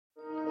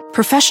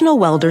Professional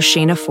welder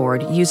Shayna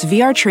Ford used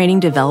VR training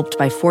developed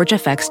by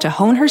ForgeFX to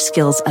hone her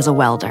skills as a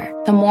welder.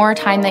 The more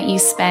time that you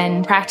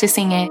spend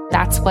practicing it,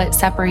 that's what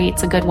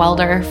separates a good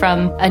welder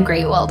from a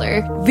great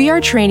welder.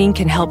 VR training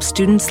can help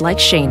students like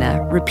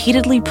Shayna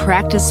repeatedly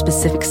practice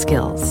specific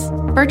skills.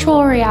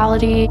 Virtual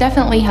reality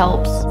definitely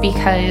helps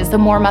because the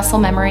more muscle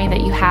memory that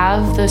you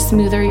have, the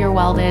smoother your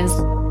weld is.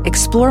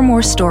 Explore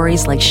more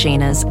stories like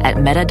Shayna's at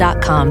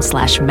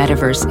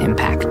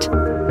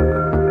meta.com/metaverseimpact.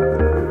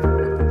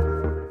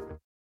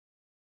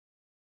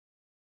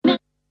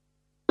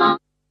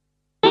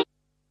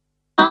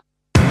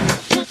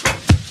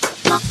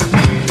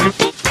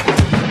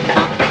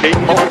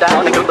 Came on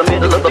down into the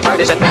middle of the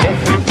party center.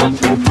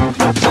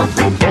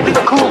 In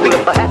the cool beat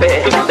of the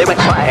happy, they went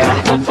quiet.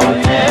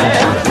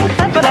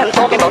 Laughing and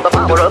talking about the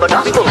power of the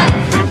gospel.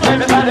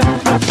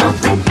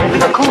 In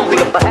the cool beat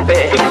of the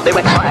happy, they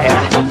went quiet.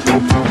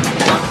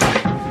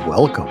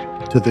 Welcome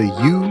to the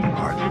You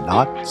Are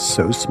Not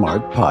So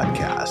Smart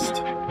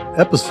podcast,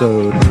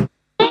 episode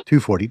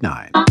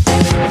 249.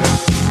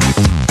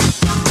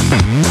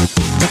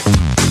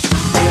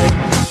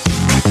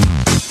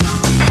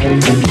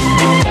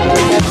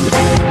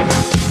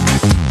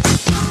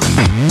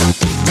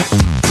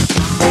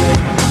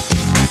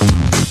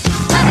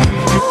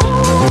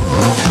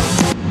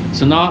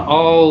 So not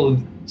all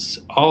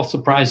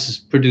surprises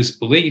produce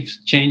belief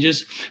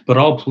changes, but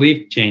all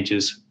belief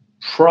changes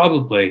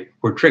probably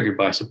were triggered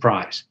by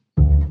surprise.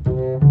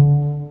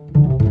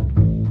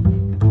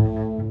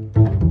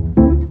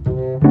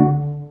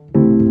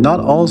 Not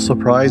all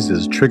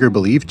surprises trigger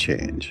belief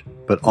change,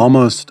 but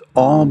almost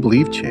all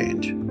belief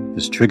change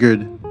is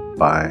triggered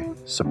by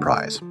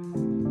surprise.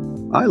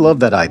 I love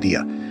that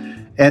idea,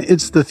 and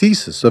it's the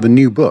thesis of a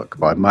new book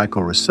by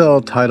Michael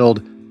Russell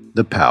titled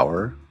The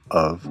Power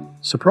of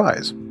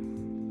Surprise.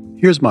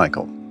 Here's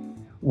Michael.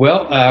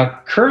 Well,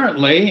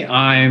 currently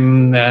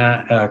I'm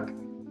a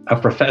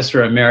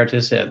professor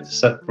emeritus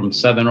from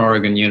Southern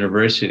Oregon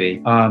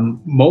University.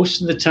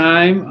 Most of the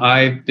time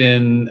I've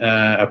been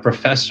a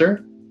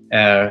professor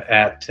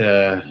at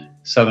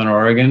Southern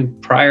Oregon.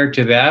 Prior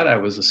to that, I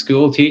was a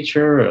school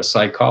teacher, a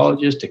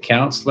psychologist, a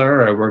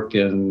counselor. I worked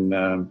in,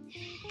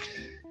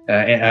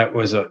 it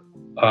was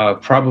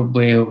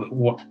probably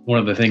one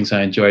of the things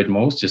I enjoyed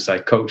most is I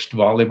coached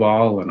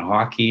volleyball and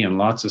hockey and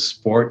lots of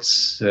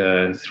sports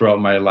throughout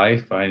my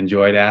life. I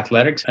enjoyed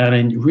athletics, and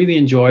I really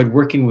enjoyed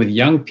working with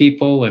young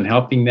people and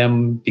helping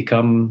them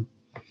become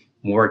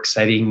more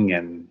exciting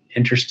and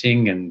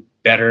interesting and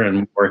better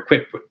and more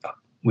equipped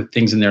with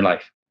things in their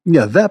life.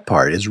 Yeah, that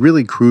part is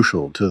really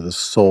crucial to the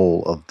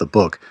soul of the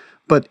book.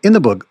 But in the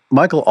book,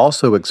 Michael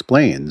also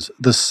explains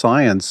the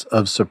science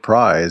of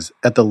surprise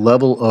at the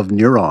level of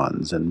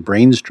neurons and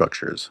brain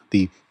structures,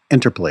 the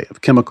interplay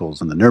of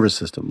chemicals in the nervous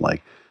system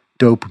like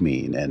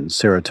dopamine and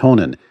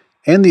serotonin,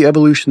 and the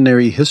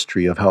evolutionary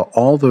history of how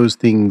all those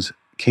things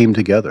came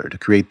together to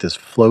create this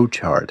flow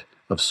chart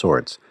of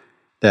sorts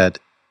that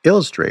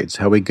illustrates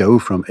how we go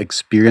from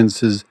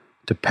experiences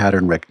to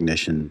pattern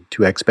recognition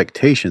to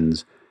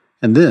expectations,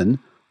 and then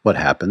what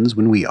happens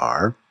when we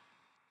are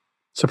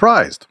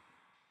surprised.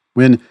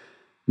 When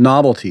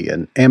novelty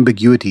and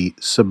ambiguity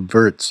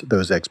subverts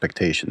those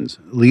expectations,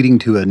 leading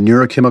to a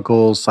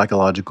neurochemical,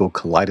 psychological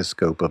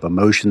kaleidoscope of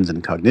emotions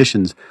and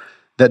cognitions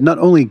that not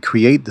only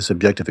create the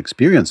subjective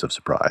experience of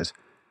surprise,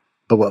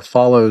 but what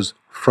follows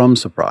from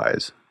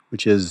surprise,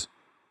 which is,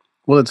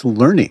 well, it's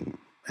learning.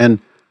 And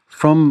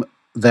from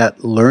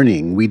that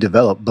learning, we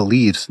develop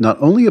beliefs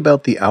not only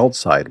about the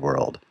outside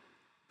world,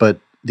 but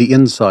the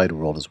inside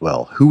world as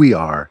well. Who we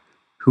are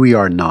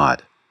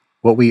not,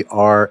 what we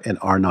are and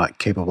are not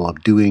capable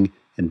of doing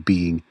and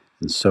being,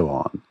 and so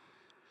on.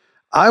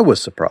 I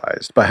was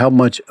surprised by how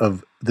much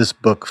of this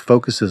book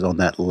focuses on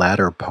that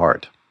latter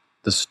part,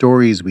 the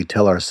stories we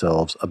tell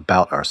ourselves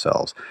about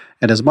ourselves.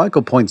 And as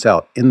Michael points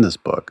out in this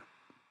book,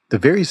 the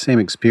very same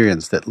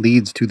experience that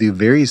leads to the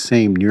very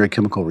same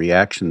neurochemical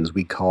reactions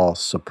we call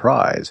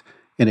surprise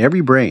in every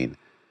brain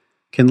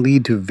can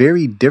lead to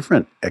very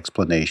different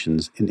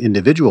explanations in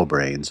individual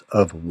brains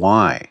of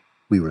why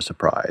we were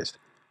surprised.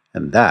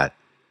 And that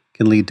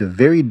can lead to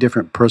very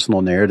different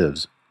personal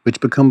narratives,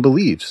 which become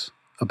beliefs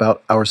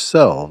about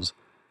ourselves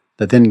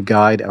that then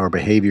guide our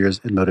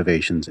behaviors and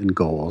motivations and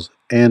goals,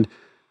 and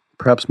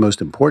perhaps most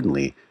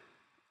importantly,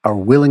 our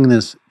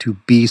willingness to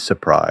be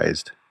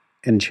surprised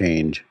and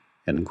change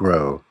and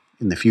grow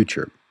in the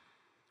future.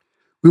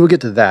 We will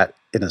get to that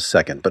in a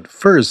second, but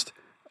first,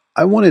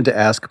 I wanted to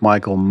ask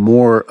Michael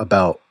more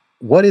about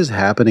what is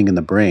happening in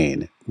the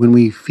brain when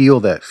we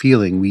feel that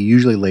feeling we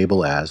usually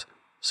label as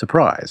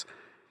surprise.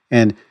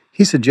 And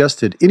he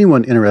suggested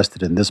anyone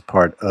interested in this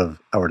part of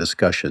our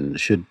discussion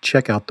should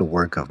check out the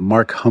work of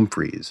Mark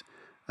Humphreys,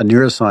 a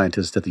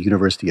neuroscientist at the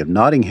University of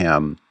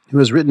Nottingham who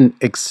has written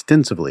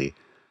extensively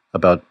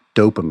about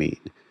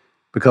dopamine.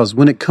 Because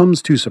when it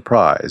comes to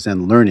surprise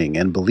and learning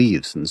and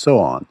beliefs and so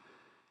on,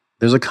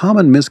 there's a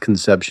common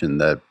misconception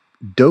that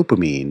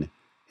dopamine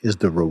is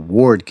the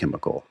reward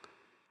chemical.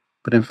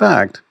 But in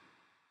fact,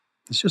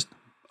 it's just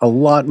a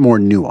lot more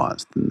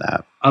nuanced than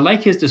that. I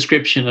like his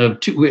description of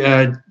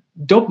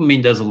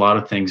dopamine does a lot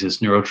of things as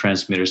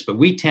neurotransmitters, but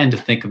we tend to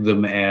think of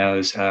them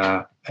as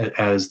the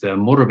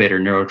motivator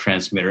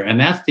neurotransmitter. And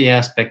that's the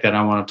aspect that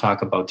I want to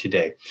talk about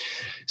today.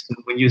 So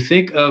when you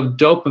think of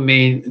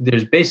dopamine,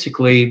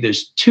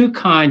 there's two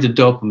kinds of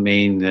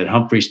dopamine that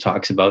Humphreys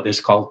talks about. There's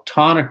called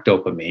tonic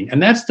dopamine,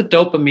 and that's the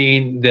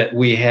dopamine that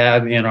we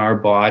have in our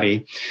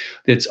body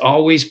that's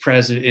always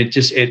present.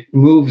 It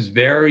moves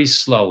very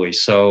slowly.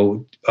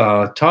 So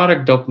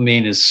tonic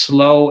dopamine is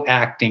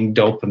slow-acting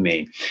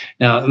dopamine.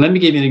 Now, let me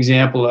give you an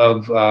example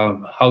of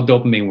how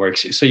dopamine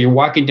works. So you're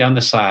walking down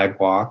the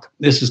sidewalk.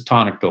 This is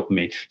tonic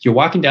dopamine. You're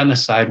walking down the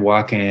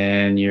sidewalk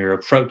and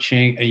you're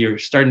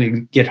starting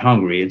to get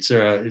hungry.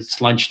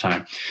 It's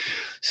lunchtime.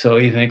 So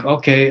you think,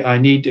 okay, I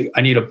need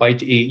a bite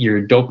to eat.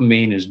 Your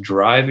dopamine is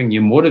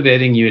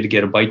motivating you to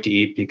get a bite to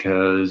eat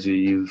because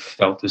you've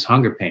felt this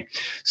hunger pain.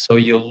 So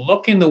you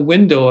look in the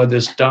window of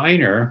this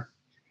diner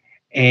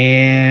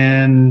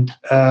and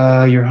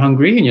you're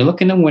hungry, and you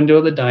look in the window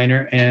of the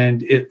diner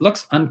and it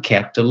looks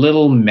unkept, a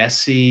little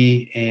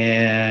messy,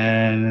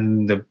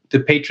 and the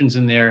patrons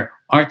in there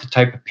aren't the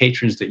type of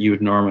patrons that you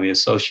would normally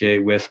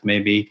associate with,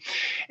 maybe.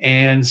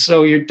 And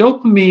so your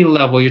dopamine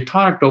level, your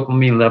tonic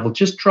dopamine level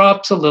just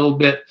drops a little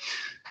bit.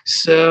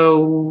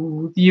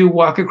 So you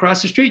walk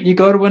across the street and you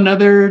go to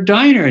another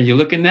diner and you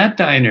look in that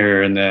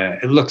diner and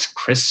it looks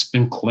crisp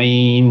and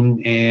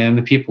clean and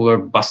the people are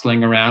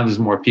bustling around. There's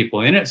more people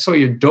in it. So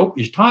your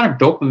tonic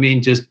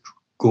dopamine just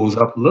goes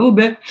up a little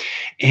bit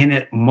and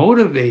it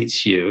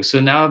motivates you. So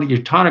now that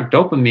your tonic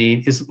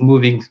dopamine is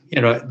moving,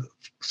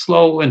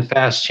 slow and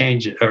fast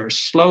changes, or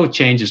slow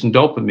changes in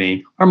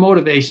dopamine are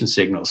motivation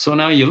signals. So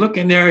now you look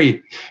in there, you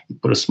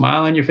put a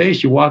smile on your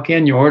face, you walk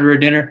in, you order a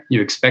dinner,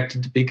 you expect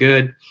it to be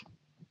good.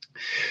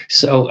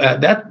 So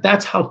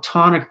that's how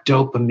tonic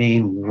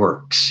dopamine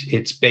works.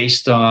 It's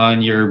based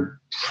on your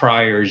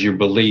priors, your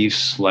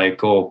beliefs,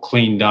 like,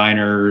 clean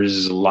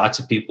diners, lots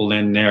of people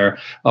in there,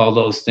 all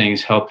those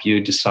things help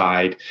you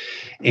decide.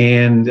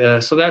 And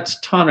so that's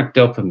tonic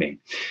dopamine.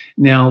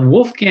 Now,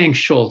 Wolfgang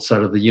Schultz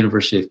out of the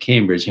University of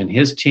Cambridge and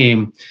his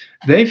team,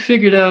 they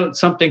figured out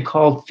something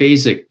called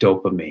phasic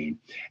dopamine.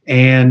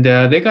 And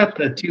they got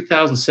the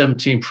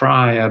 2017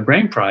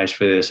 Brain Prize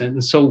for this.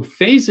 And so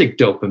phasic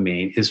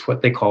dopamine is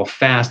what they call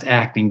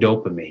fast-acting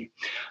dopamine.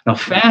 Now,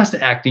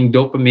 fast-acting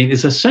dopamine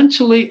is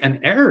essentially an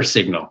error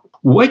signal.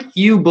 What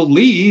you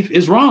believe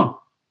is wrong.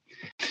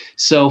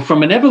 So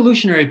from an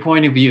evolutionary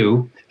point of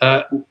view,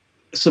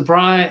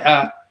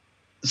 surprise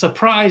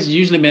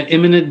usually meant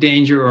imminent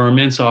danger or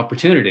immense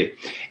opportunity.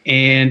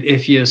 And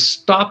if you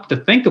stop to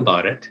think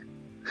about it,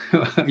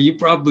 you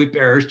probably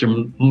perished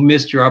or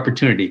missed your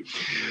opportunity.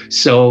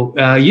 So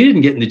you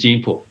didn't get in the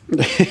gene pool.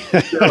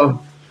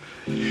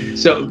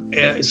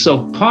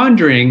 So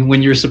pondering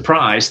when you're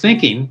surprised,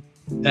 thinking,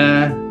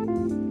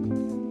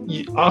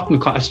 often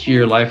costs you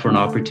your life or an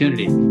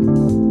opportunity.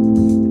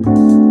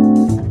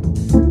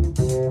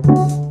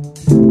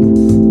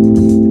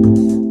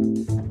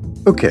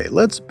 Okay,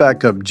 let's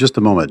back up just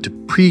a moment to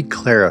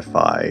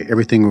pre-clarify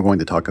everything we're going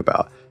to talk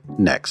about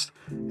next.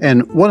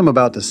 And what I'm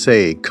about to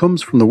say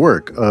comes from the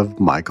work of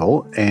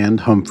Michael and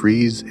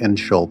Humphreys and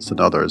Schultz and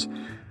others.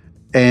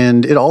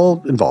 And it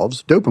all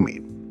involves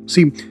dopamine.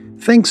 See,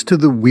 thanks to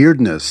the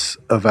weirdness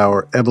of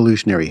our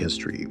evolutionary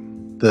history,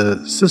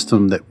 the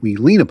system that we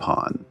lean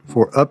upon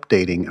for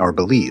updating our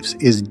beliefs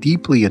is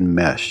deeply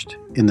enmeshed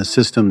in the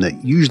system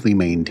that usually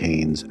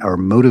maintains our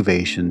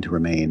motivation to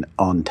remain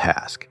on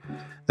task.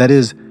 That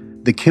is,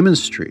 the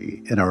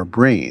chemistry in our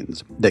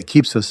brains that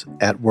keeps us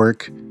at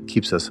work,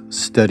 keeps us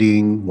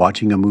studying,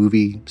 watching a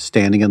movie,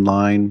 standing in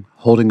line,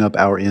 holding up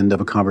our end of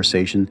a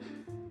conversation.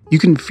 You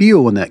can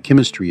feel when that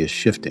chemistry is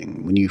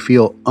shifting, when you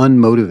feel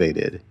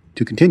unmotivated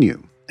to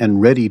continue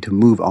and ready to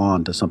move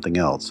on to something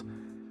else.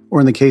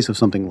 Or in the case of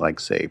something like,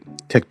 say,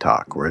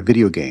 TikTok or a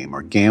video game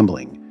or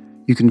gambling,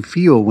 you can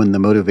feel when the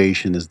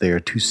motivation is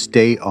there to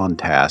stay on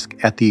task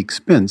at the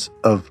expense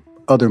of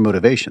other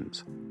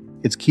motivations.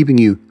 It's keeping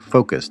you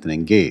focused and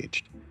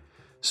engaged.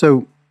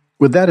 So,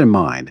 with that in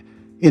mind,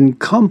 in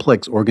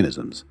complex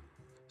organisms,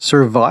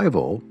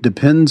 survival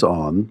depends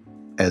on,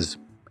 as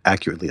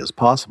accurately as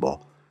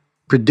possible,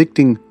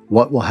 predicting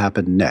what will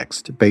happen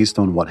next based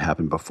on what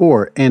happened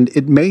before. And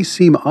it may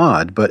seem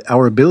odd, but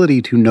our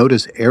ability to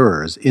notice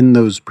errors in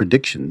those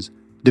predictions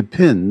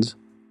depends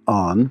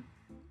on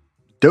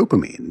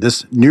dopamine,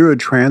 this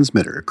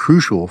neurotransmitter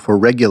crucial for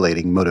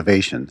regulating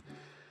motivation.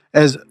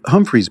 As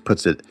Humphreys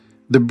puts it,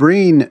 the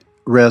brain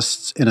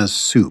rests in a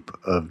soup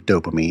of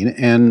dopamine,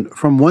 and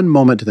from one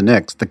moment to the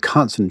next, the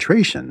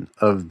concentration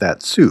of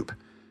that soup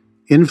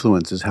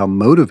influences how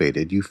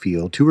motivated you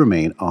feel to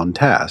remain on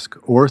task,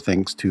 or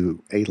thanks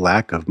to a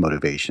lack of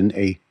motivation,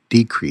 a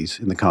decrease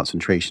in the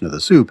concentration of the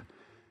soup,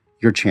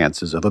 your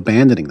chances of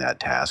abandoning that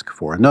task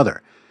for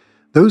another.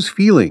 Those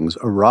feelings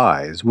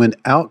arise when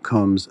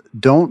outcomes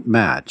don't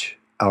match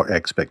our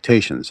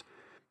expectations.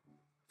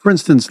 For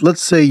instance,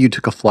 let's say you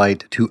took a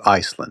flight to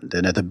Iceland,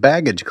 and at the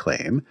baggage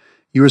claim,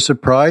 you were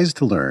surprised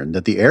to learn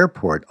that the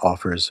airport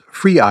offers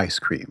free ice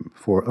cream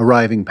for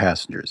arriving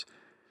passengers.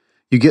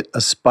 you get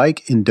a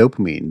spike in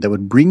dopamine that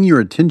would bring your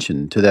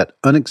attention to that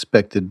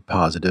unexpected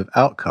positive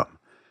outcome.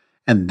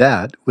 And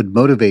that would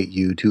motivate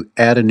you to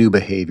add a new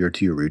behavior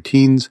to your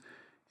routines.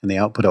 And the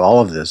output of all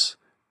of this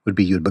would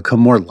be you'd become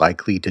more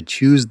likely to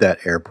choose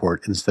that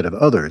airport instead of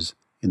others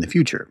in the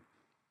future.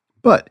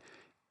 But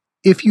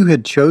if you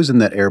had chosen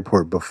that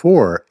airport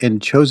before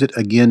and chose it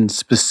again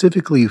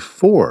specifically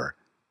for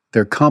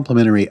their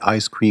complimentary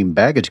ice cream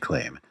baggage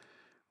claim,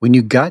 when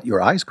you got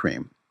your ice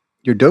cream,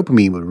 your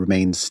dopamine would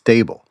remain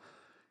stable.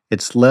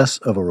 It's less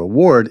of a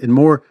reward and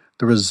more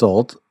the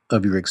result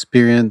of your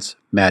experience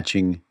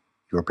matching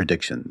your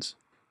predictions.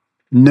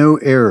 No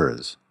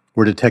errors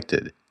were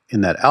detected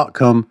in that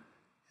outcome,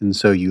 and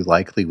so you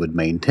likely would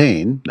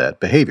maintain that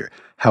behavior.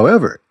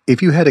 However,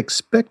 if you had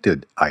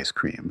expected ice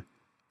cream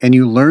and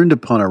you learned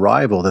upon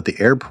arrival that the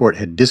airport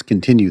had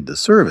discontinued the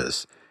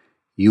service,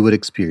 you would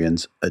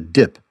experience a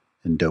dip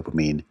in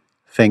dopamine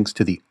thanks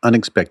to the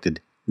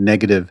unexpected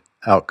negative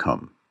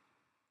outcome.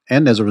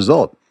 And as a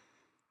result,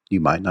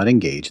 you might not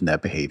engage in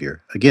that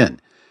behavior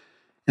again.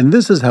 And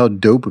this is how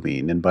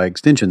dopamine, and by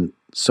extension,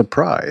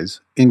 surprise,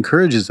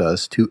 encourages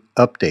us to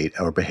update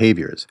our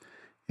behaviors.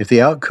 If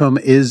the outcome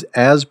is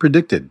as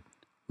predicted,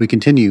 we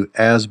continue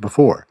as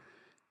before.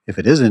 If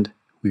it isn't,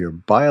 we are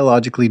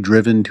biologically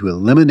driven to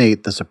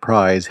eliminate the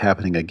surprise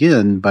happening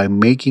again by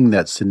making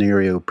that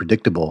scenario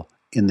predictable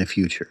in the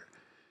future.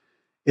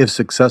 If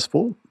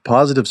successful,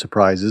 positive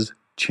surprises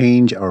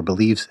change our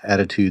beliefs,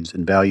 attitudes,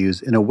 and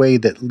values in a way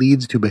that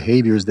leads to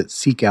behaviors that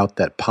seek out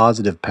that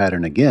positive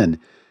pattern again.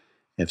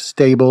 If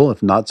stable,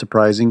 if not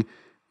surprising,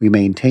 we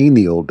maintain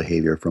the old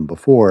behavior from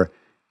before,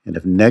 and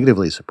if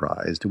negatively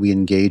surprised, we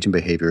engage in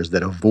behaviors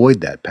that avoid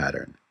that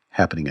pattern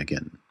happening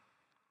again.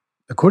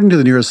 According to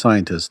the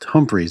neuroscientist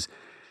Humphreys,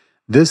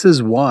 this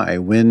is why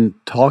when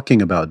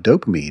talking about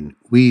dopamine,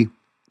 we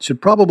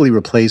should probably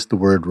replace the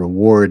word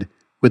reward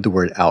with the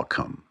word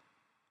outcome.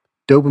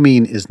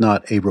 Dopamine is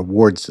not a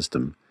reward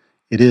system.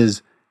 It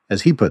is,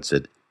 as he puts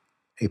it,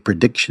 a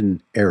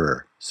prediction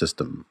error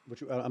system.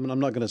 Which, I'm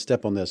not going to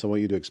step on this. I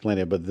want you to explain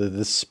it. But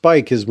the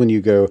spike is when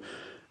you go,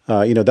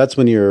 that's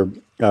when you're,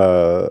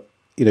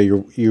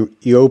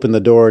 you open the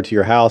door to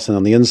your house, and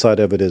on the inside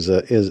of it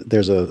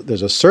there's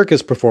a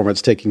circus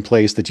performance taking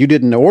place that you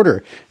didn't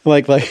order.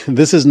 Like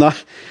this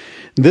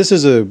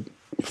is a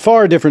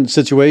far different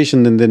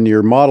situation than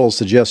your model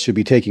suggests should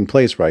be taking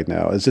place right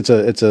now.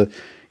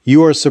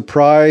 You are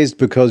surprised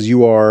because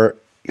you are,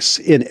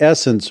 in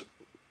essence,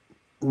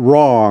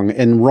 wrong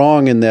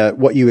in that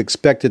what you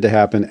expected to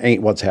happen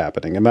ain't what's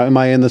happening. Am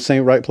I in the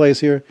same right place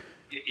here?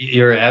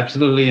 You're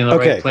absolutely in the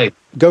right place.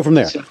 Go from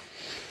there. So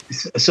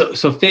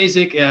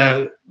phasic.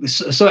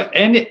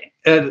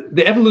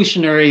 The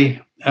evolutionary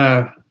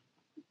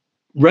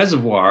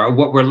reservoir.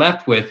 What we're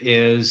left with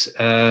is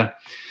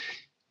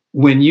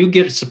when you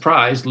get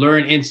surprised,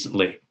 learn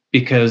instantly.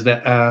 Because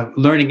that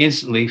learning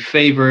instantly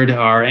favored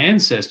our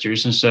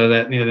ancestors, and so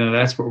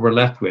that's what we're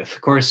left with.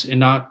 Of course,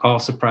 not all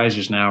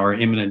surprises now are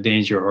imminent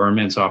danger or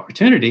immense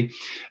opportunity.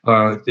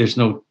 There's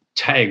no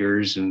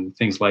tigers and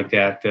things like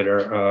that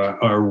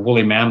are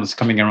woolly mammoths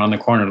coming around the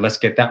corner. Let's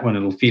get that one;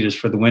 it'll feed us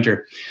for the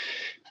winter.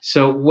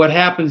 So what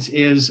happens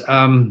is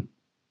the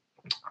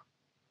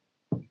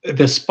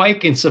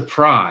spike in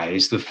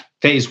surprise, the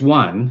phase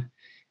one.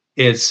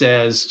 It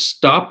says,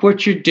 "Stop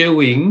what you're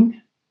doing.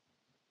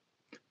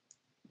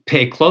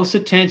 Pay close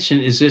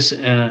attention. Is this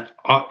an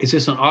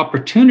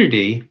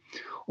opportunity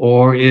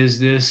or is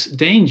this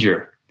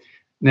danger?"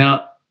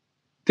 Now,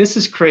 this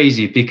is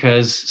crazy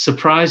because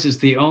surprise is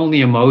the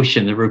only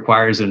emotion that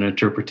requires an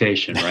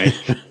interpretation, right?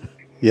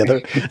 Yeah,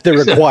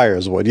 that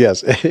requires one,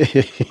 yes.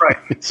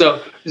 Right.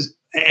 So,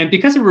 and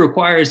because it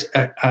requires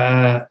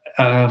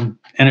an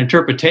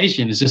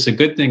interpretation, is this a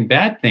good thing,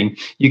 bad thing?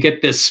 You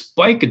get this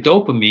spike of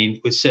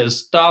dopamine which says,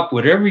 stop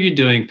whatever you're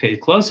doing, pay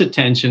close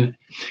attention,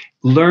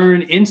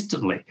 learn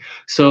instantly.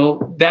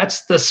 So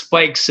that's the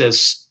spike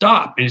says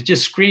stop, and it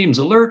just screams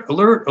alert,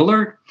 alert,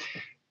 alert.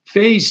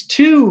 Phase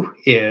two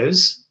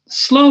is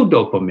slow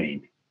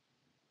dopamine.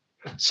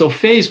 So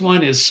phase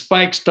one is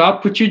spike,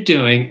 stop what you're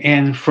doing.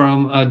 And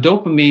from a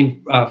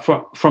dopamine,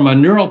 from a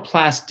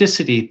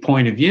neuroplasticity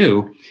point of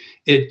view,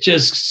 it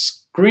just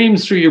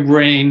screams through your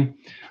brain,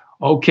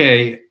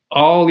 okay,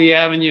 all the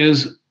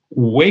avenues,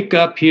 wake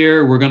up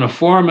here. We're going to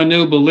form a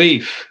new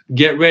belief.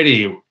 Get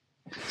ready.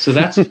 So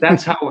that's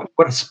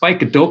what a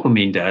spike of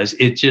dopamine does.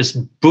 It just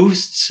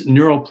boosts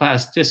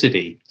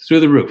neuroplasticity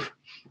through the roof.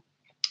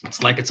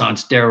 It's like it's on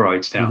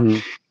steroids now. Mm-hmm.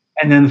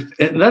 And then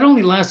that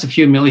only lasts a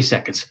few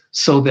milliseconds.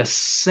 So the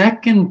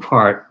second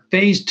part,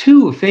 phase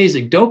two of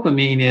phasic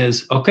dopamine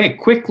is, okay,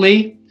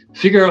 quickly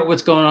figure out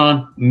what's going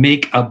on,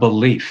 make a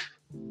belief.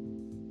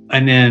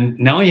 And then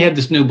now you have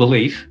this new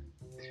belief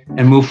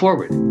and move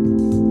forward.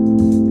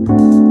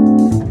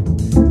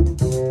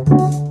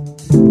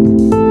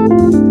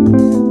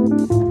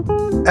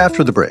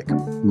 After the break,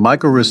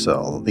 Michael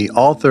Roussel, the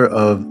author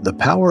of The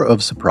Power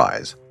of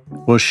Surprise,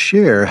 will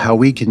share how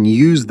we can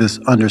use this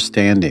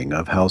understanding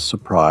of how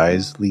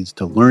surprise leads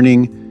to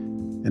learning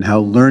and how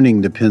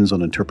learning depends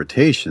on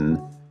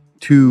interpretation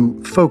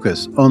to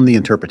focus on the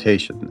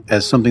interpretation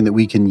as something that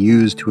we can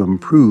use to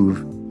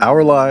improve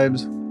our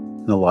lives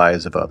and the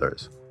lives of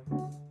others.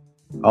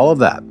 All of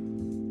that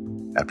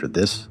after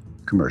this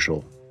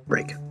commercial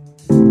break.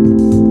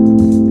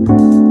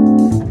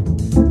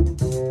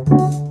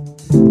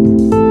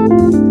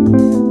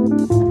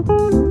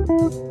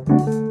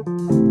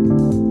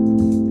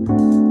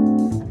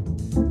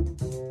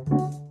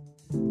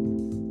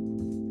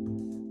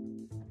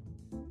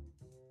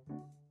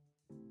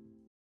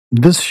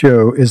 This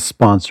show is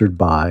sponsored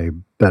by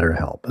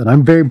BetterHelp, and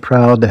I'm very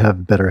proud to have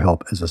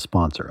BetterHelp as a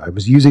sponsor. I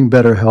was using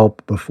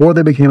BetterHelp before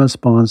they became a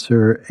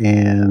sponsor,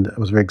 and I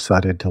was very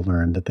excited to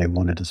learn that they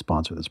wanted to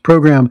sponsor this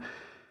program.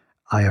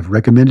 I have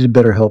recommended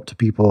BetterHelp to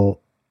people.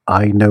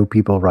 I know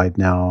people right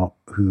now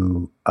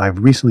who I've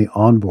recently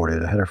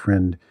onboarded. I had a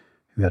friend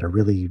who had a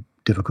really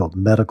difficult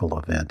medical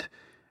event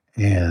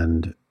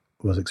and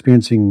was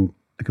experiencing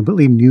a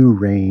completely new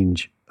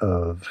range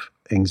of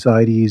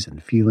anxieties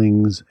and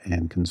feelings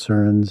and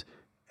concerns.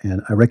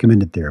 And I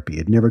recommended therapy.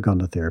 I'd never gone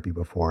to therapy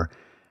before.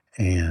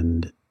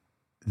 And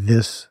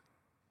this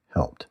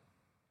helped.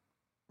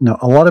 Now,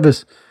 a lot of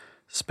us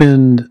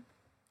spend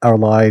our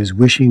lives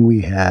wishing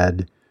we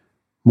had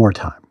more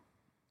time.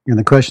 And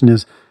the question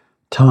is,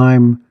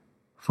 time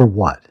for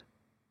what?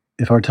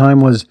 If our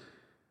time was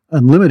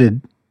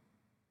unlimited,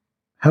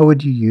 how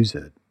would you use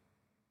it?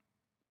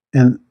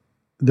 And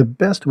the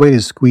best way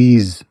to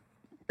squeeze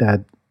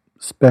that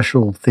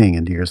special thing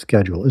into your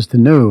schedule is to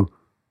know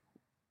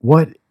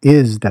what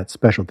is that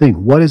special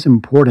thing? What is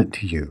important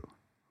to you?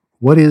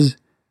 What is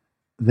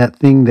that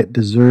thing that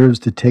deserves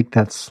to take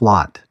that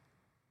slot,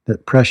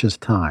 that precious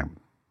time?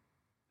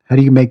 How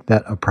do you make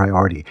that a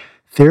priority?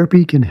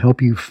 Therapy can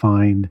help you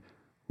find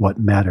what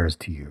matters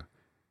to you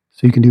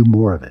so you can do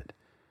more of it.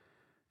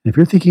 And if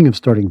you're thinking of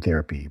starting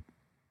therapy,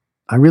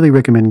 I really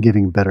recommend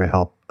giving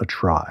BetterHelp a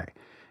try.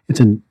 It's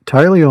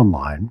entirely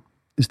online.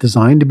 It's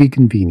designed to be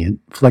convenient,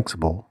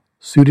 flexible,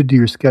 suited to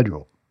your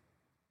schedule.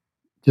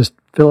 Just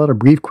fill out a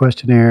brief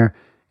questionnaire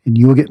and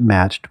you will get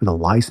matched with a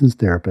licensed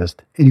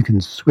therapist, and you can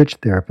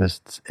switch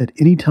therapists at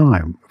any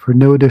time for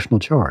no additional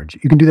charge.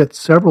 You can do that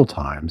several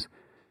times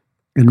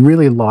and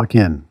really lock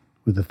in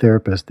with a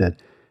therapist that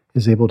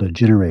is able to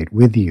generate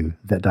with you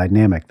that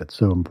dynamic that's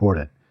so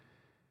important.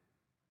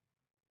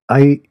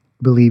 I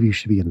believe you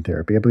should be in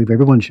therapy. I believe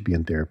everyone should be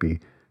in therapy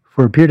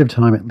for a period of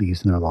time at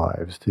least in their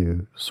lives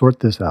to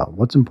sort this out.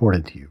 What's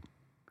important to you?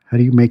 How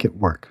do you make it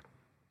work?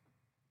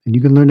 And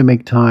you can learn to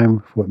make time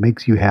for what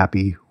makes you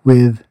happy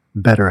with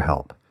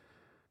BetterHelp.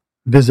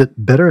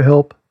 Visit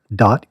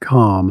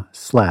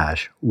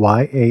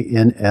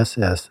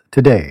betterhelp.com/YANSS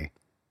today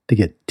to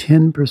get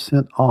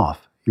 10%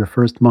 off your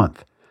first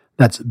month.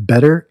 That's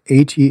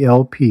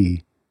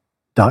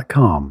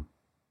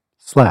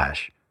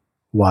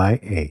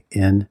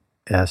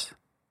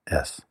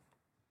betterhelp.com/YANSS.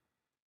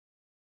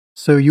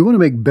 So you want to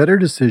make better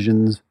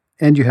decisions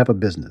and you have a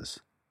business.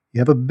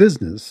 You have a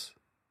business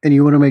and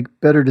you want to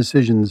make better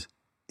decisions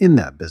in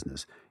that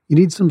business. You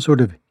need some sort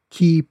of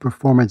key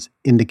performance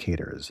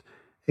indicators,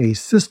 a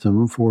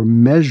system for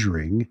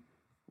measuring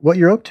what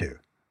you're up to,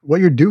 what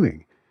you're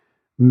doing,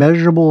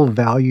 measurable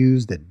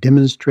values that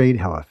demonstrate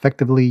how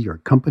effectively your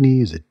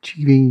company is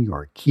achieving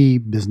your key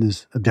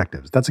business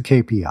objectives. That's a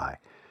KPI.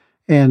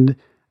 And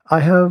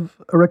I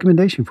have a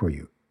recommendation for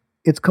you.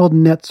 It's called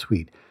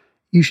NetSuite.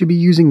 You should be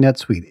using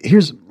NetSuite.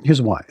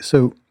 Here's why.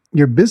 So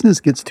your business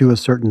gets to a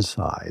certain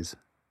size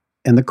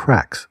and the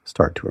cracks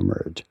start to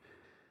emerge.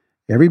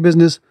 Every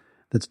business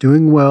that's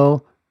doing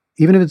well,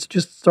 even if it's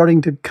just starting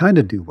to kind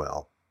of do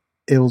well,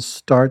 it'll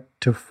start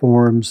to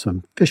form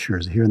some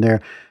fissures here and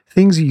there.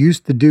 Things you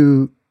used to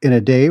do in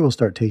a day will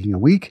start taking a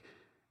week,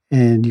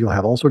 and you'll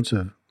have all sorts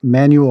of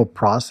manual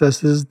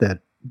processes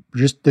that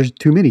there's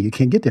too many. You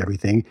can't get to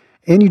everything,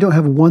 and you don't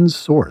have one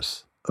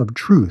source of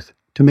truth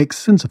to make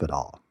sense of it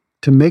all,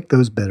 to make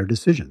those better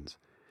decisions.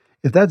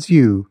 If that's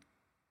you,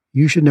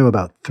 you should know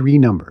about 3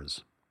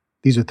 numbers.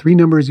 These are 3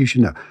 numbers you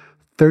should know.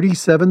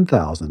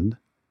 37,000,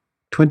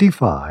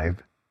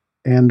 25,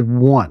 and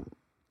 1.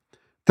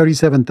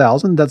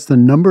 37,000, that's the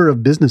number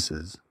of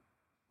businesses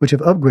which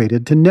have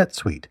upgraded to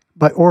NetSuite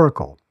by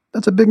Oracle.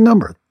 That's a big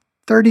number.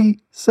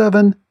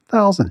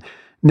 37,000.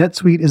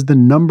 NetSuite is the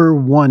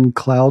 #1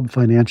 cloud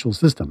financial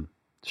system,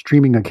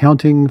 streaming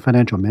accounting,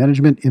 financial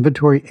management,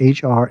 inventory,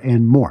 HR,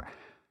 and more.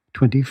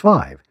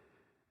 25.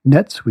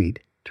 NetSuite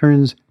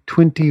turns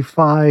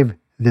 25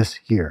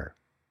 this year.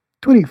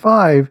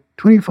 25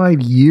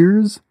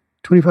 years?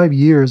 25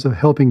 years of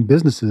helping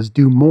businesses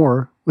do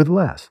more with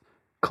less,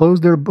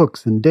 close their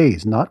books in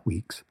days, not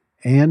weeks,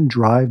 and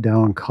drive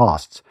down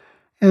costs.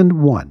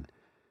 And 1,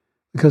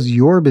 because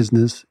your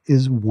business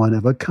is one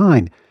of a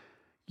kind.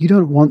 You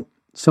don't want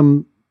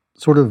some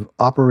sort of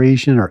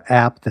operation or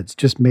app that's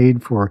just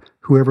made for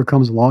whoever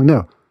comes along.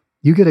 No,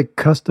 you get a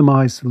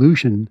customized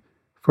solution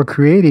for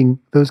creating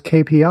those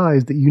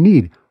KPIs that you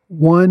need.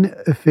 One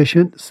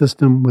efficient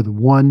system with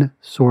one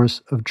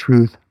source of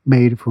truth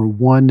made for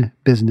one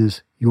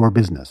business, your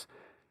business.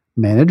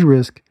 Manage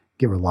risk,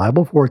 get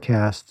reliable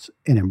forecasts,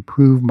 and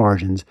improve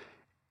margins,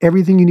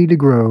 everything you need to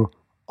grow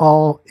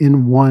all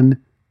in one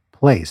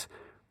place.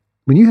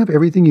 When you have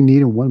everything you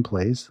need in one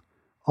place,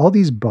 all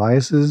these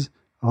biases,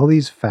 all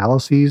these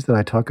fallacies that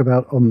I talk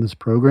about on this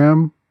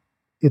program,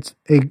 it's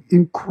an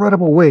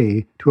incredible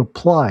way to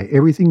apply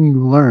everything you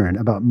learn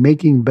about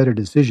making better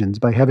decisions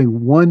by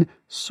having one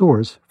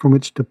source from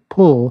which to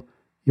pull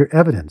your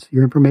evidence,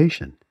 your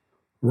information.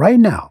 Right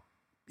now,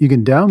 you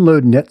can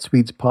download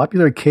NetSuite's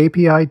popular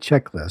KPI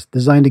checklist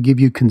designed to give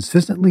you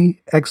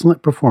consistently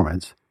excellent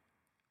performance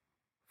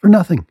for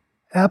nothing,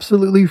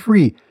 absolutely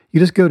free. You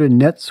just go to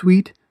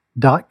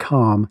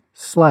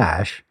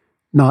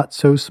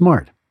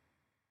netsuite.com/notsosmart.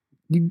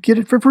 You get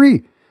it for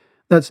free.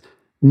 That's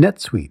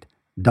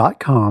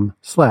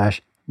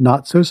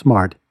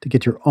netsuite.com/notsosmart to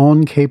get your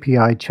own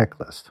KPI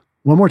checklist.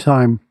 One more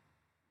time,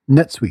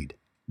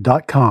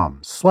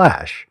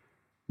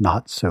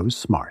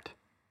 netsuite.com/notsosmart.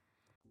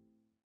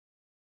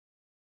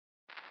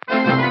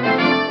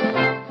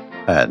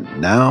 And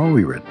now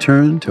we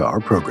return to our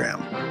program.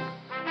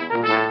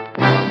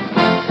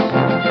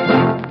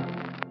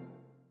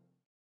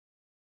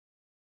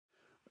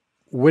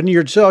 When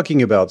you're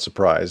talking about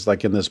surprise,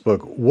 like in this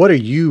book, what are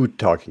you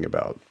talking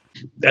about?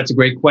 That's a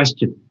great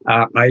question.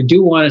 I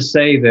do want to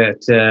say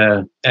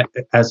that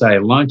as I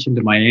launch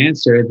into my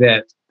answer,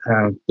 that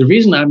the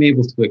reason I'm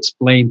able to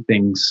explain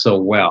things so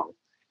well,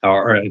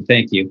 or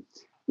thank you,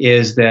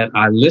 is that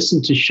I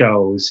listen to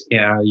shows,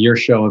 your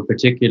show in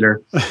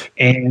particular,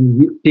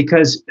 and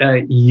because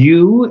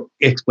you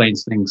explain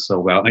things so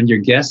well, and your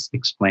guests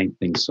explain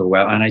things so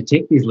well, and I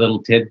take these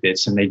little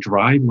tidbits and they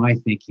drive my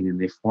thinking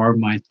and they form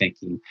my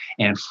thinking,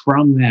 and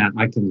from that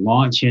I can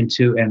launch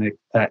into and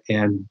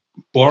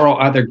borrow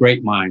other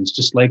great minds,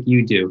 just like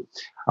you do.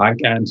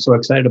 I'm so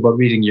excited about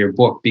reading your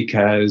book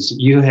because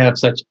you have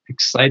such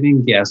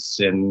exciting guests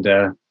and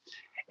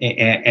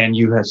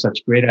you have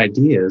such great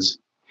ideas.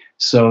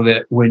 So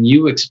that when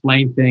you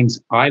explain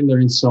things, I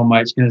learn so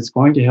much, and it's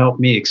going to help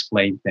me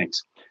explain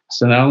things.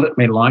 So now let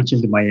me launch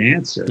into my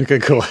answer. Okay,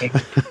 cool.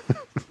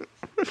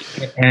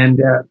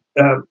 And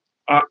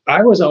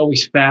I was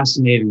always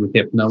fascinated with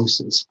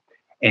hypnosis,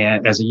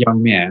 and as a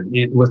young man,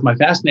 with my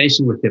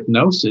fascination with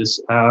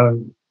hypnosis,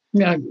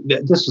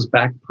 this was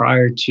back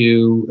prior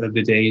to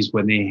the days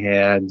when they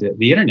had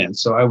the internet.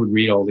 So I would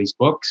read all these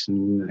books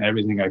and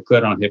everything I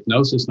could on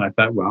hypnosis. And I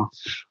thought, well,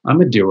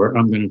 I'm a doer.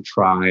 I'm going to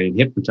try and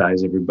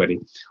hypnotize everybody.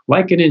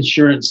 Like an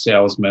insurance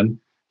salesman,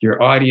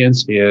 your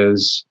audience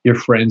is your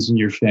friends and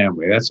your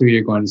family. That's who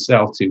you're going to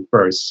sell to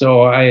first.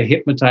 So I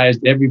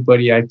hypnotized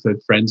everybody I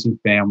could, friends and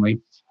family.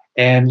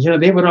 And,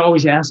 they would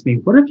always ask me,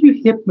 what if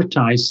you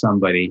hypnotized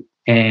somebody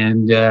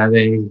and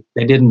they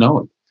didn't know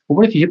it? Well,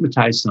 what if you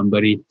hypnotized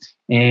somebody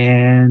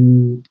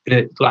and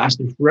it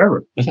lasted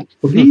forever?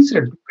 Well, these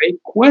are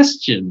great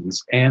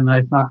questions. And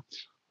I thought,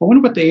 I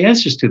wonder what the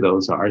answers to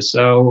those are.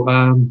 So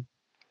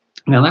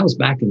now that was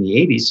back in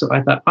the 80s. So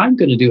I thought, I'm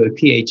going to do a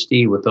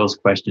PhD with those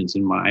questions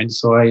in mind.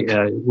 So I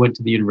went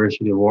to the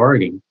University of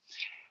Oregon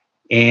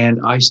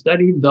and I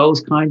studied those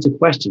kinds of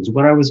questions.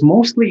 What I was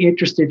mostly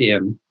interested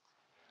in,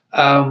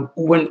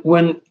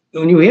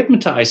 when you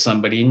hypnotize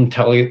somebody and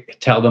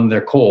tell them they're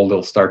cold,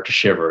 they'll start to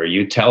shiver.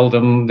 You tell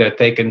them that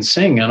they can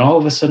sing, and all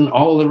of a sudden,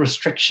 all the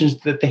restrictions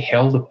that they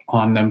held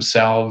on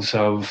themselves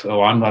of,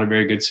 I'm not a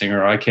very good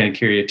singer, or I can't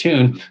carry a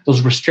tune,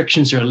 those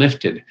restrictions are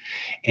lifted.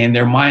 And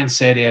their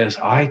mindset is,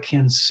 I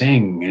can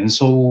sing. And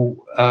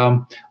so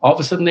all of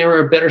a sudden, they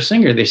were a better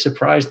singer. They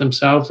surprised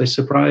themselves. They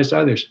surprised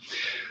others.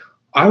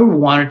 I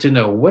wanted to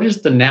know, what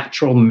is the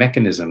natural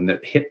mechanism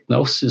that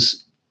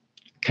hypnosis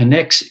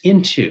connects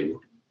into,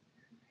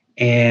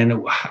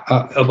 and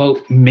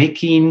about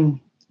making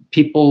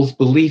people's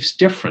beliefs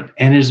different?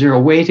 And is there a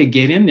way to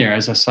get in there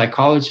as a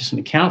psychologist and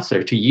a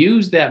counselor to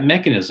use that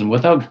mechanism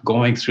without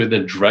going through the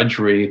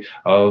drudgery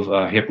of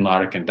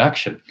hypnotic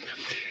induction?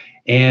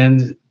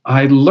 And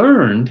I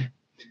learned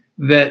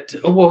that,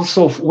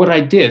 so what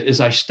I did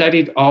is I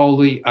studied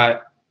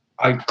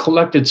I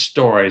collected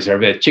stories. I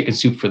read Chicken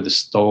Soup for the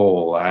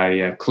Soul.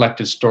 I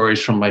collected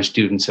stories from my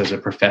students as a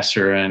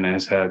professor and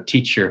as a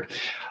teacher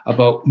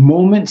about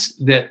moments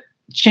that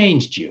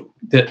changed you,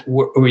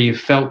 where you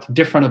felt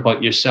different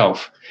about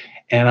yourself.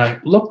 And I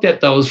looked at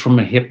those from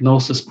a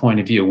hypnosis point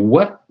of view.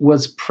 What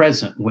was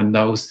present when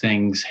those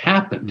things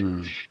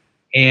happened?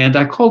 And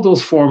I call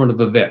those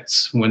formative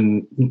events,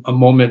 when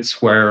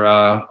moments where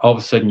all of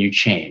a sudden you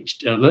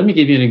changed. Let me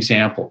give you an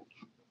example.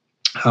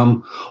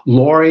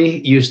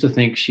 Lori used to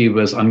think she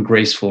was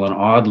ungraceful and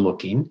odd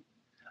looking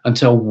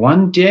until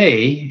one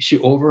day she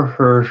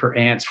overheard her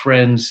aunt's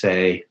friend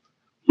say,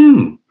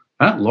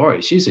 Aunt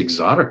Lori, she's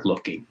exotic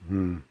looking.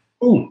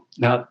 Boom.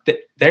 Now,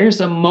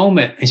 there's a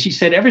moment. And she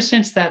said ever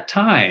since that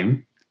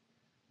time,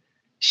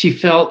 she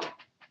felt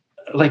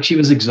like she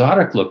was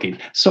exotic looking.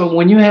 So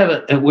when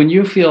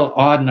you feel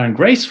odd and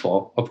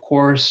ungraceful, of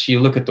course, you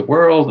look at the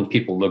world and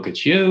people look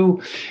at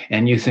you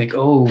and you think,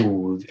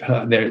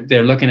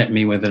 they're looking at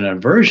me with an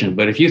aversion.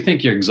 But if you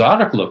think you're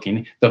exotic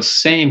looking, those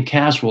same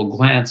casual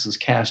glances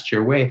cast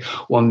your way.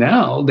 Well,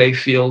 now they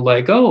feel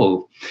like,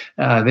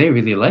 they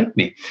really like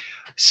me.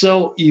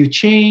 So you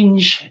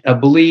change a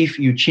belief,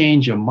 you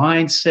change a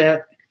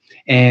mindset,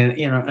 and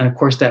and of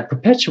course that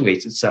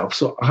perpetuates itself.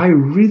 So I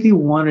really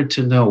wanted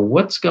to know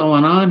what's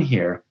going on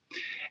here.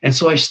 And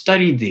so I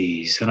studied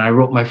these, and I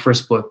wrote my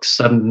first book,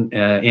 Sudden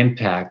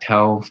Impact: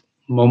 How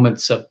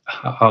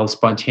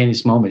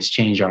Spontaneous Moments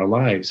Change Our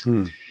Lives.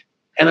 And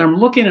I'm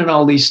looking at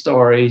all these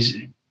stories,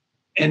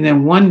 and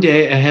then one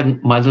day I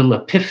had my little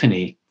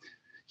epiphany.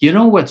 You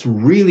know what's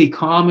really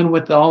common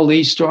with all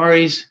these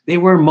stories? They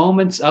were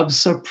moments of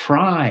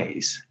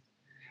surprise.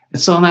 And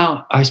so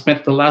now I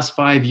spent the last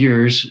 5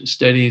 years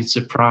studying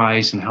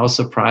surprise and how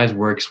surprise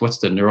works. What's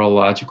the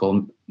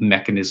neurological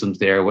mechanisms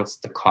there? What's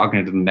the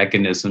cognitive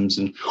mechanisms?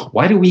 And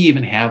why do we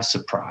even have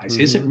surprise?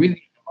 Is it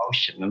really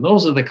emotion? And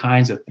those are the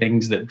kinds of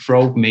things that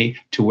drove me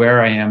to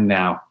where I am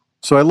now.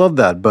 So I love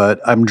that,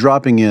 but I'm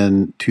dropping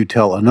in to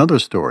tell another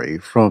story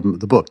from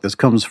the book. This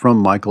comes from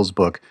Michael's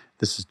book.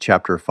 This is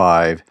chapter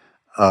 5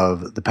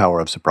 of The Power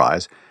of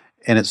Surprise.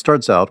 And it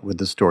starts out with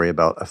the story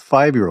about a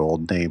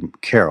 5-year-old named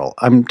Carol.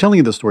 I'm telling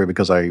you this story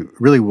because I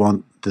really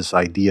want this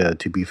idea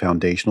to be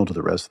foundational to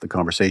the rest of the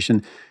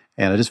conversation.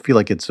 And I just feel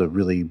like it's a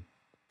really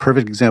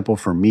perfect example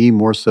for me,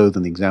 more so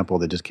than the example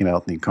that just came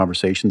out in the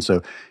conversation.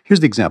 So here's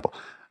the example.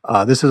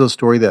 This is a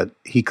story that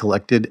he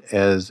collected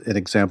as an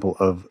example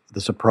of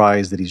the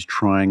surprise that he's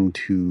trying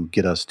to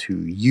get us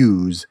to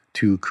use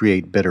to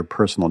create better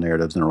personal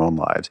narratives in our own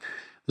lives.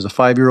 There's a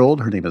 5-year-old.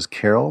 Her name is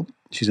Carol.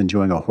 She's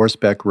enjoying a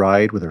horseback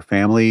ride with her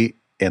family,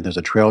 and there's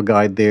a trail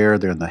guide there.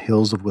 They're in the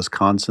hills of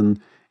Wisconsin,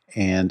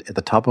 and at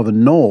the top of a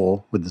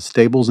knoll with the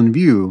stables in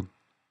view,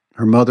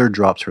 her mother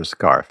drops her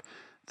scarf.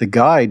 The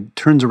guide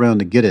turns around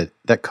to get it.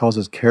 That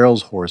causes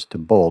Carol's horse to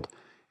bolt,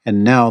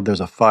 and now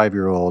there's a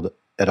 5-year-old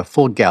at a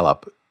full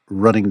gallop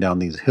running down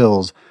these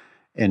hills,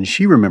 and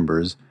she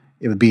remembers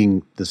it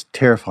being this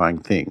terrifying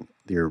thing.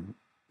 You're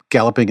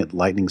galloping at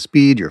lightning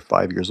speed, you're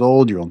 5 years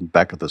old, you're on the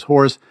back of this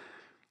horse.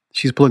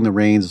 She's pulling the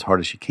reins as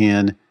hard as she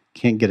can,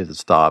 can't get it to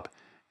stop.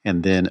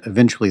 And then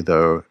eventually,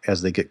 though,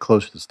 as they get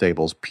closer to the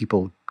stables,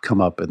 people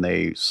come up and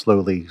they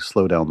slowly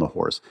slow down the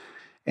horse.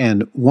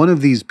 And one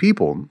of these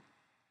people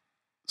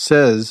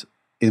says,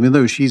 even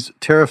though she's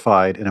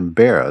terrified and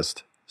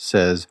embarrassed,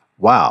 says,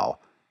 "Wow,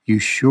 you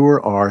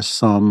sure are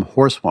some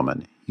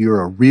horsewoman. You're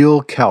a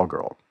real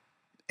cowgirl."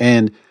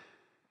 And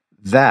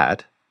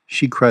that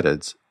she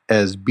credits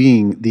as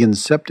being the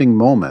incepting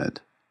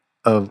moment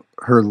of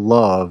her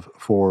love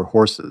for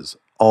horses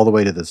all the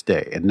way to this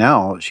day. And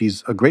now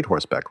she's a great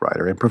horseback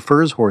rider and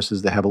prefers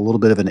horses that have a little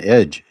bit of an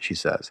edge, she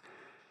says.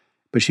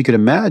 But she could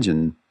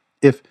imagine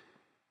if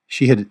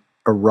she had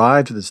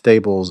arrived at the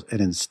stables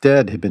and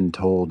instead had been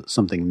told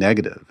something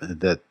negative,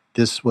 that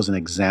this was an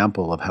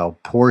example of how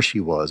poor she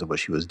was at what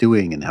she was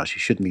doing and how she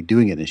shouldn't be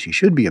doing it and she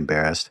should be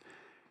embarrassed,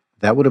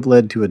 that would have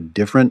led to a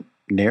different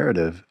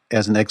narrative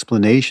as an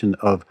explanation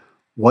of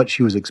what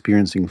she was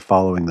experiencing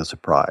following the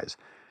surprise.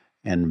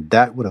 And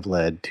that would have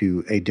led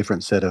to a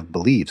different set of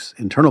beliefs,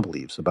 internal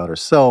beliefs about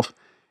herself,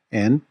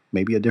 and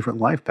maybe a different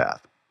life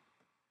path.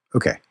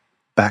 Okay,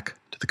 back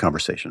to the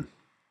conversation.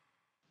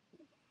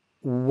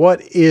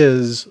 What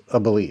is a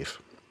belief?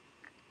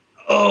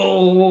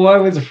 Oh, I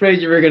was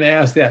afraid you were going to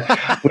ask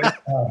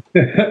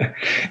that.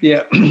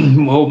 Yeah,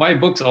 well, my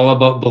book's all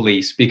about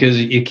beliefs because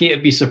you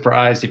can't be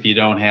surprised if you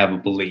don't have a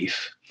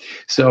belief.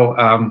 So,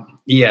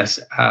 yes,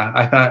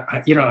 I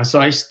thought,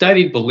 so I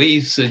studied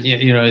beliefs, and,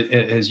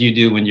 as you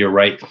do when you're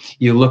right,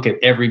 you look at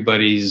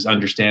everybody's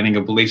understanding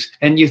of beliefs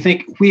and you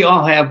think we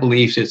all have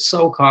beliefs. It's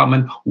so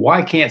common.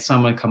 Why can't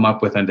someone come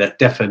up with a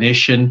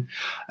definition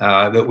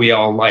that we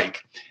all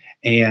like?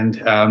 And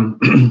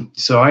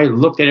so I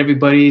looked at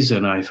everybody's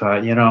and I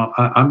thought,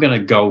 I'm going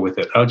to go with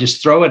it. I'll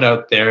just throw it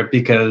out there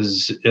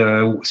because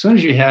as soon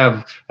as you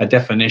have a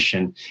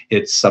definition,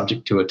 it's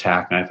subject to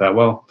attack. And I thought,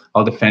 well,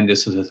 I'll defend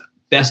this as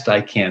best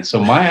I can. So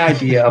my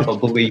idea of a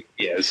belief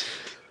is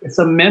it's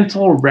a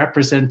mental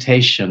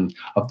representation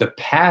of the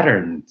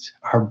patterns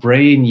our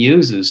brain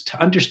uses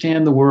to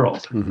understand the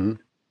world. Mm-hmm.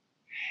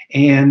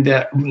 And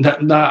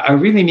I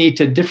really need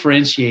to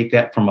differentiate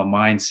that from a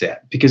mindset,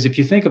 because if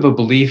you think of a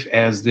belief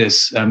as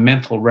this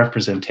mental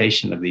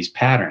representation of these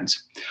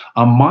patterns,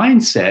 a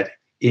mindset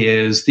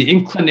is the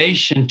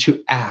inclination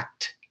to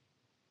act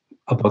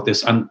about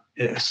this.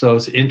 So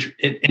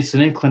it's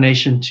an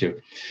inclination to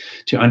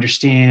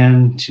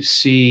understand, to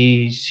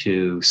see,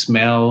 to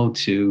smell,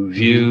 to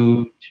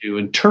view, to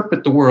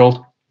interpret the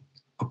world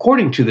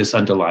according to this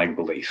underlying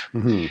belief.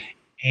 Mm-hmm.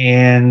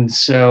 And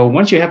so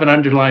once you have an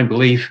underlying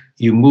belief,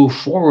 you move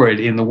forward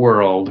in the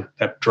world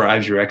that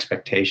drives your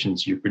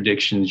expectations, your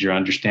predictions, your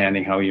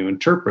understanding, how you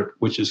interpret,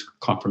 which is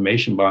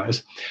confirmation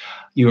bias.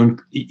 You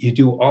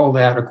do all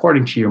that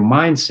according to your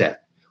mindset,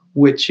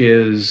 which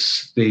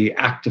is the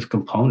active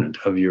component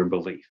of your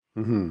belief.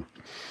 Mm-hmm.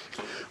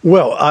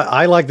 Well,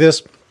 I like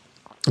this.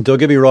 Don't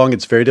get me wrong,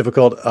 it's very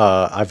difficult.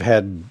 I've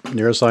had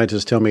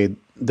neuroscientists tell me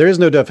there is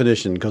no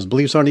definition because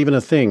beliefs aren't even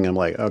a thing. I'm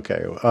like,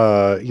 okay,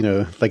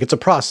 like it's a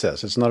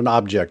process. It's not an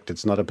object.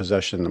 It's not a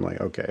possession. I'm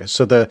like, okay.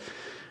 So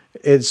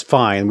it's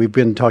fine. We've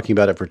been talking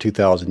about it for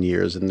 2,000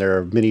 years, and there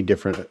are many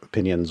different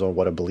opinions on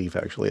what a belief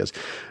actually is.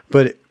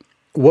 But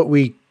what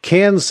we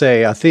can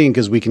say, I think,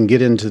 is we can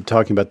get into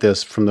talking about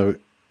this from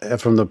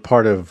the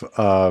part of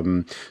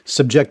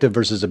subjective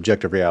versus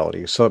objective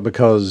reality. So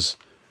because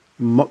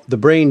the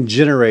brain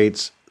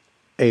generates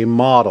a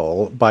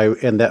model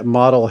and that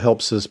model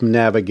helps us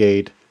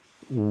navigate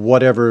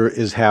whatever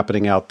is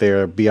happening out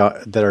there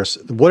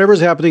whatever's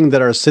happening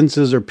that our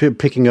senses are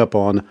picking up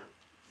on.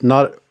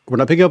 We're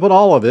not picking up on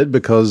all of it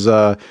because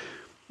a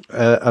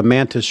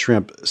mantis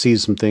shrimp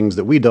sees some things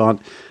that we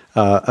don't.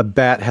 A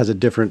bat has a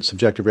different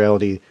subjective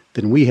reality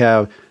than we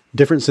have,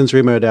 different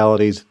sensory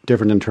modalities,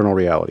 different internal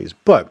realities.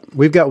 But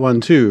we've got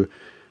one too.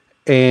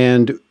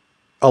 And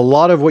a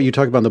lot of what you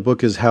talk about in the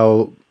book is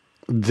how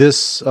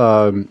this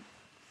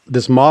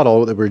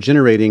model that we're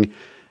generating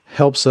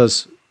helps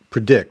us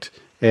predict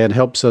and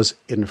helps us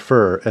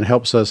infer and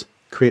helps us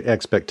create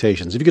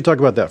expectations. If you could talk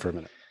about that for a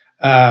minute.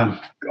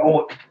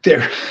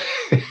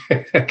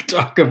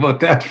 Talk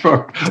about that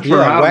for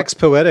wax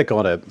poetic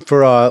on it.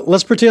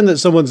 Let's pretend that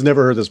someone's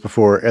never heard this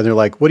before, and they're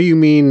like, "What do you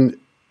mean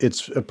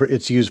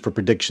it's used for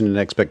prediction and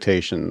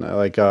expectation?"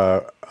 Like,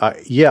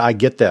 I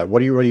get that.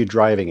 What are you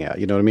driving at?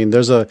 You know what I mean?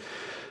 There's what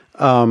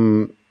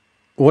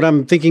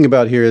I'm thinking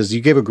about here is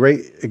you gave a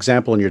great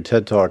example in your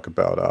TED Talk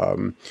about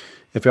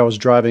if I was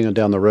driving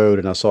down the road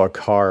and I saw a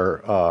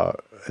car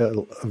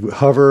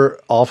hover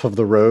off of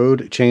the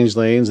road, change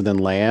lanes, and then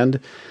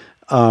land.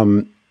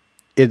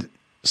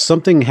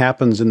 Something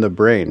happens in the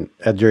brain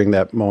during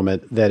that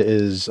moment that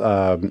is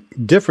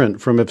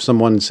different from if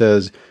someone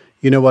says,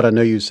 "You know what? I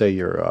know you say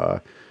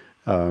you're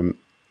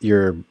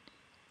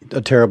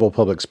a terrible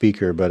public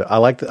speaker, but I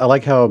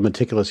like how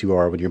meticulous you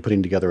are when you're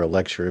putting together a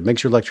lecture. It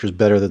makes your lectures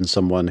better than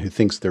someone who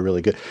thinks they're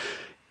really good."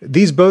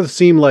 These both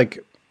seem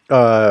like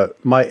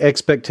my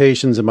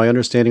expectations and my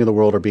understanding of the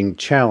world are being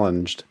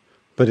challenged,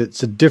 but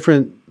it's a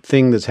different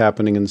thing that's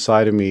happening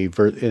inside of me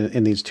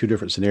in these two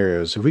different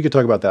scenarios. If we could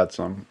talk about that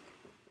some.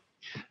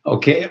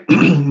 Okay,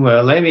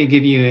 well, let me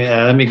give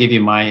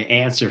you my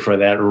answer for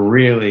that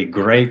really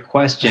great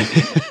question.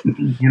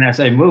 And as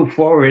I move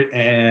forward,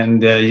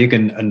 and you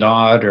can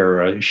nod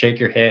or shake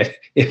your head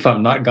if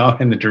I'm not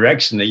going in the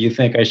direction that you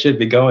think I should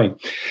be going.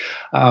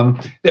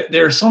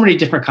 There are so many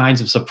different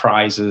kinds of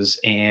surprises,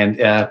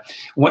 and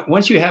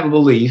once you have a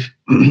belief,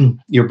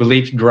 your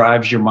belief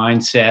drives your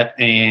mindset,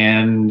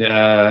 and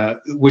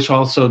which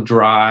also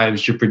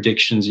drives your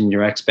predictions and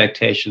your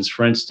expectations.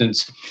 For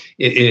instance,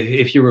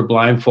 if you were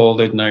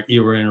blindfolded and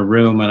you were in a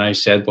room, and I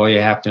said, "Well, you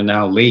have to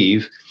now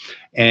leave,"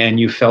 and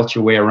you felt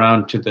your way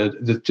around to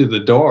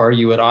the door,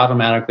 you would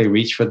automatically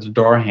reach for the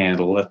door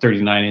handle at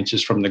 39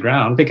 inches from the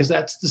ground, because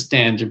that's the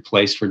standard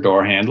place for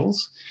door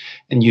handles.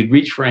 And you'd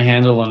reach for a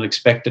handle and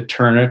expect to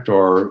turn it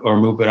or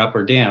move it up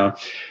or down.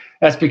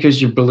 That's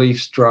because your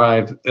beliefs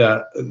drive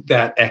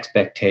that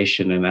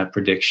expectation and that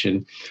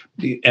prediction.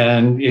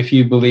 And if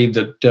you believe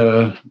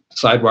that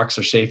sidewalks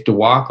are safe to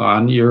walk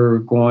on, you're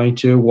going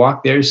to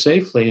walk there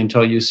safely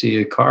until you see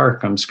a car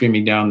come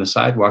screaming down the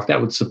sidewalk.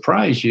 That would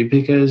surprise you,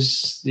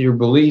 because your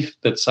belief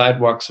that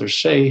sidewalks are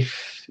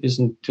safe needs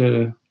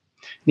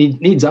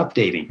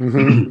updating. Mm-hmm,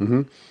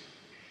 mm-hmm.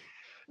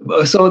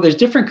 So there's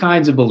different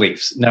kinds of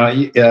beliefs. Now,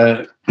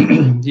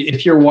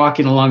 if you're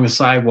walking along the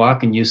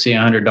sidewalk and you see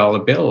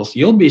 $100 bills,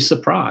 you'll be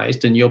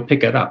surprised and you'll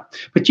pick it up.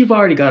 But you've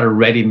already got a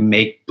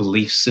ready-made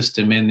belief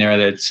system in there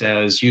that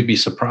says you'd be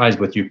surprised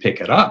when you pick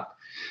it up.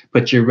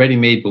 But your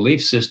ready-made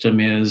belief system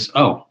is,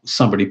 oh,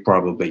 somebody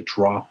probably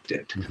dropped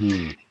it.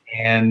 Mm-hmm.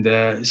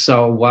 And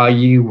so while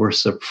you were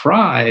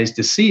surprised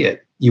to see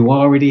it, you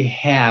already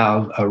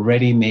have a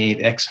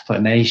ready-made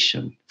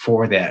explanation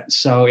for that.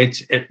 So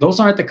those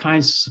aren't the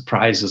kinds of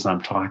surprises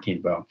I'm talking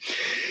about.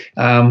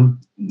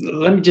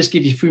 Let me just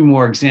give you a few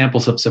more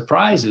examples of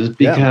surprises,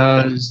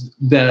 because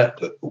the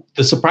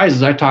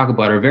surprises I talk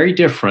about are very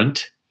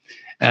different,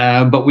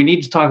 but we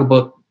need to talk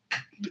about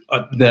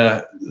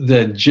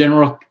the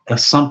general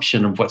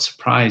assumption of what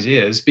surprise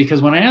is,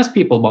 because when I ask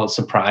people about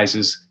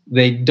surprises,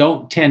 they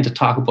don't tend to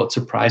talk about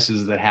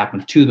surprises that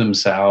happen to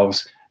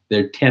themselves.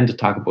 They tend to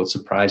talk about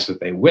surprises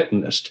they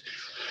witnessed.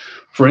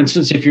 For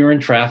instance, if you're in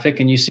traffic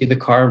and you see the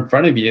car in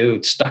front of you,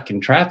 it's stuck in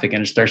traffic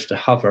and it starts to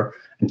hover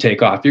and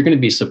take off, you're going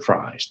to be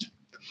surprised.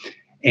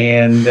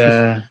 And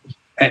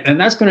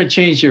that's going to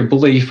change your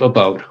belief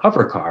about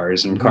hover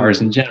cars and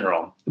cars in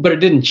general. But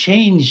it didn't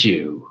change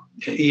you.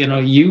 You know,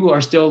 you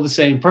are still the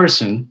same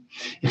person.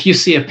 If you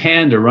see a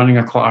panda running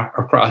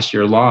across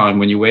your lawn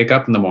when you wake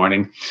up in the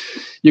morning,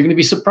 you're going to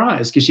be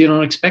surprised, because you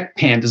don't expect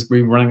pandas to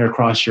be running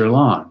across your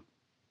lawn.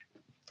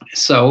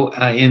 So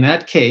in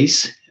that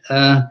case,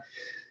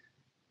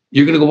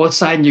 you're going to go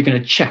outside and you're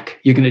going to check.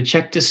 You're going to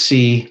check to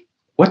see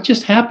what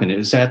just happened.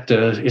 Is that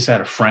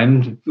a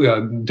friend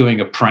doing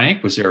a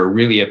prank? Was there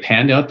really a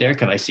panda out there?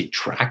 Can I see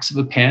tracks of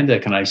a panda?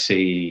 Can I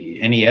see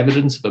any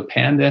evidence of a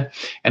panda?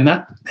 And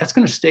that's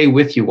going to stay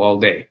with you all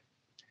day.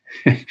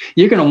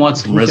 You're going to want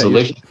some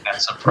resolution to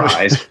that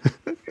surprise.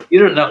 You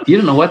don't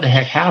know what the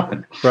heck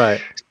happened.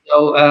 Right.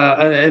 So,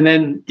 and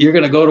then you're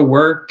going to go to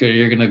work or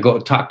you're going to go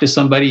talk to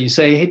somebody. You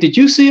say, hey, did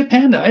you see a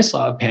panda? I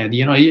saw a panda.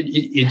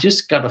 You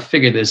just got to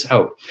figure this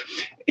out.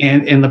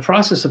 And in the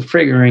process of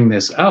figuring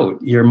this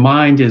out, your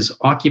mind is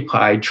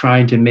occupied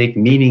trying to make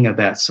meaning of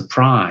that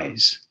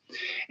surprise.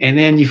 And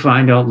then you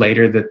find out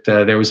later that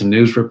there was a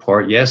news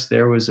report. Yes,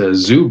 there was a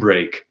zoo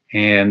break.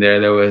 And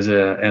there was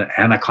an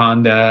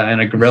anaconda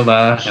and a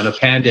gorilla and a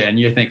panda. And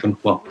you're thinking,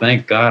 well,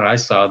 thank God I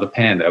saw the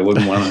panda. I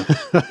wouldn't want to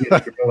see the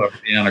gorilla or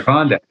the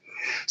anaconda.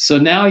 So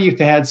now you've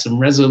had some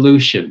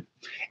resolution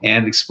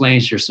and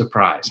explains your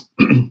surprise.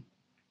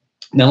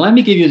 Now, let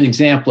me give you an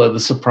example of the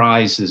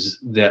surprises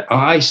that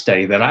I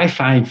study that I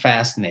find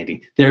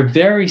fascinating. They're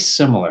very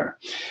similar.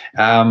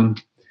 Now,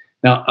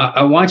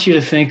 I want you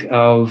to think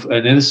of,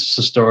 and this is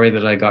a story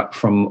that I got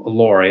from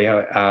Lori.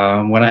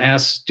 When I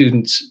asked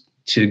students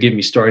to give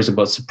me stories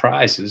about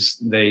surprises,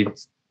 they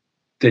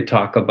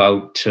talk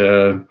about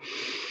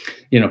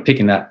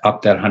picking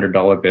up that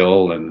 $100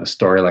 bill and a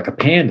story like a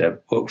panda.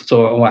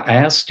 So I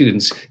asked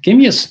students, give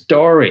me a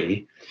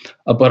story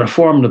about a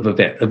formative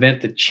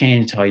event that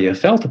changed how you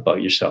felt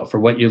about yourself or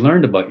what you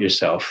learned about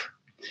yourself.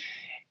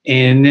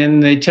 And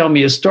then they tell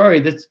me a story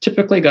that's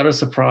typically got a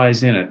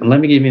surprise in it. And let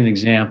me give you an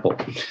example.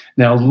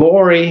 Now,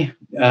 Lori,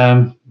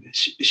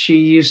 she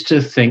used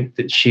to think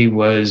that she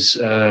was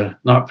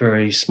not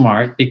very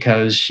smart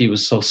because she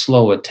was so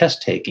slow at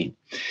test taking.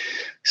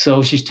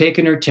 So she's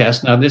taken her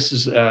test. Now, this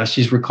is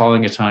she's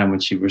recalling a time when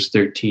she was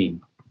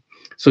 13.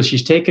 So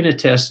she's taken a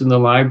test in the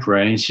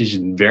library, and she's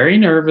very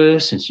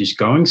nervous, and she's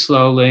going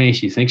slowly.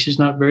 She thinks she's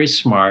not very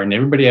smart, and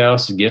everybody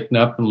else is getting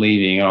up and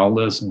leaving, all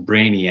those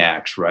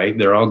brainiacs, right?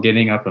 They're all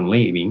getting up and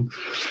leaving,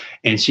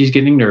 and she's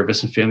getting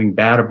nervous and feeling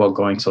bad about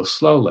going so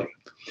slowly.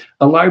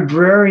 A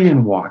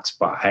librarian walks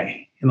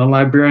by, and the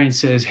librarian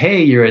says,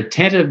 hey, your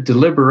attentive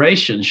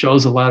deliberation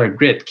shows a lot of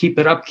grit. Keep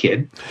it up,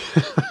 kid.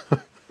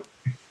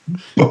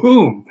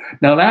 Boom.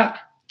 Now that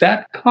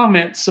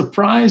comment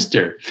surprised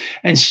her.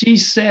 And she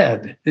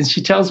said, and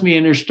she tells me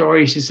in her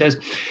story, she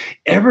says,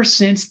 ever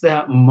since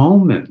that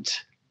moment,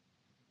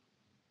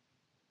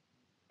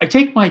 I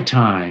take my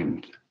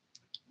time.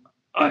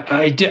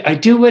 I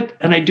do it,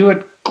 and I do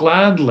it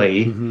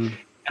gladly. Mm-hmm.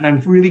 And I'm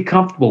really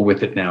comfortable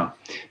with it now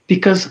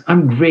because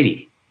I'm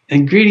gritty.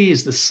 And gritty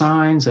is the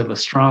signs of a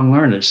strong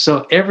learner.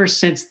 So ever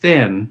since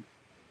then,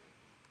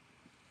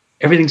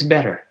 everything's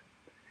better.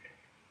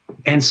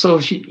 And so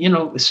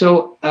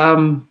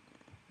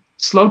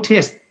slow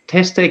test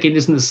taking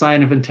isn't a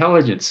sign of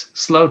intelligence.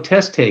 Slow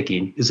test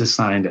taking is a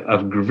sign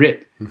of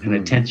grit and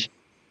attention.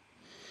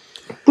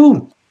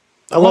 Boom.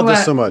 I love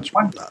this so much.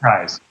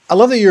 I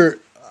love that you're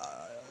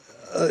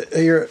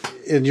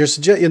in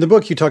the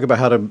book. You talk about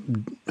how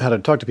to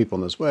talk to people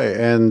in this way,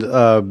 and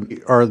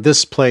or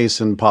this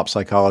place in pop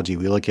psychology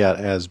we look at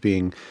as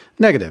being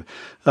negative.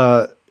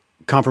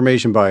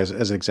 Confirmation bias,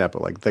 as an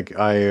example, like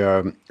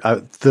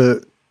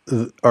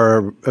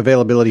our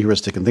availability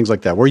heuristic and things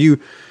like that, where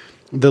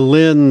the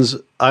lens,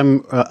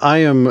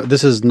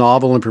 this is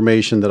novel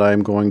information that I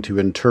am going to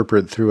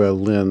interpret through a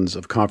lens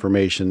of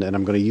confirmation, and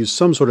I'm going to use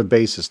some sort of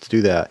basis to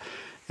do that.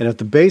 And if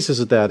the basis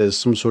of that is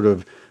some sort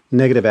of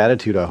negative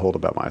attitude I hold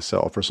about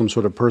myself or some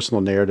sort of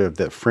personal narrative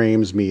that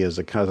frames me as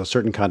a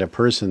certain kind of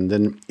person,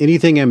 then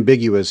anything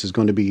ambiguous is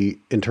going to be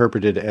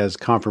interpreted as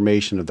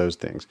confirmation of those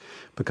things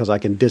because I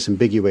can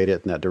disambiguate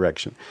it in that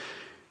direction.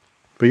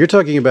 But you're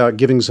talking about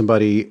giving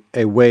somebody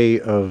a way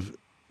of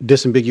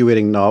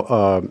disambiguating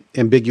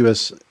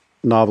ambiguous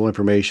novel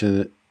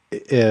information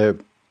in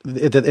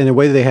a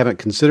way that they haven't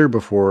considered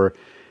before.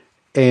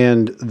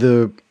 And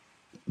the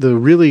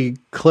really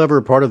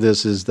clever part of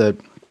this is that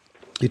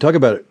you talk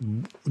about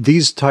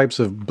these types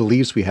of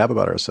beliefs we have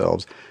about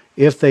ourselves.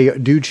 If they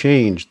do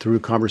change through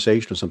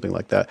conversation or something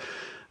like that,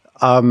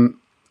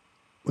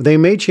 they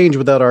may change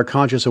without our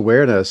conscious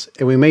awareness,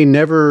 and we may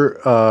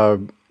never.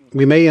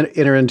 We may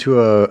enter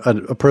into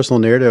a personal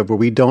narrative where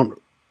we don't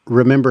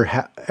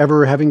remember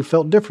ever having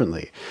felt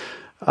differently.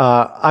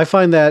 I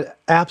find that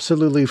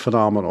absolutely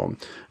phenomenal.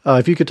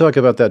 If you could talk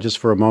about that just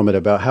for a moment,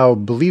 about how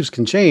beliefs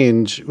can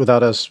change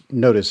without us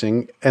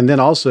noticing, and then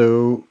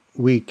also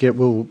we'll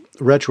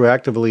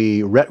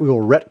retroactively we'll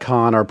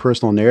retcon our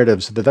personal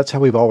narratives so that's how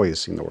we've always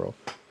seen the world.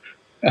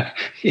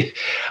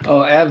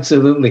 Oh,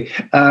 absolutely.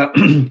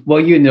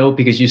 Well,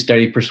 because you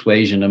study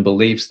persuasion and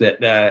beliefs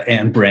that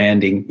and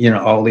branding,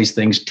 all these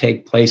things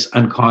take place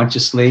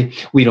unconsciously.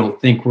 We don't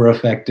think we're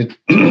affected.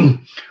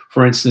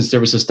 For instance, there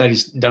was a study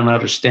done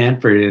out of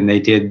Stanford, and they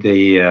did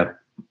they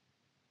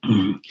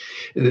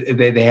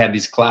had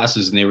these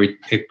classes, and they were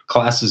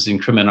classes in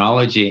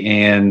criminology,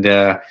 and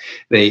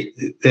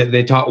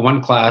they taught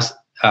one class,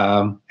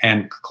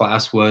 and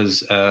class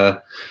was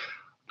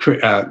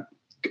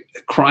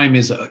crime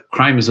is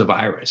a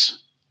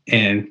virus,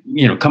 and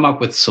come up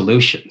with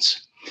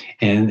solutions.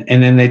 And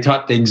then they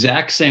taught the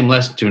exact same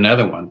lesson to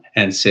another one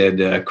and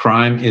said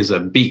crime is a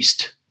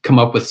beast, come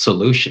up with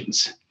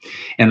solutions.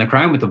 And the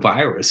crime with the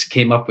virus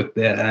came up with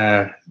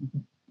the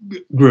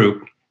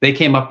group. They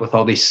came up with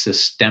all these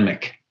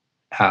systemic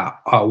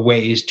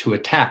ways to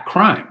attack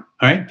crime.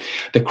 All right.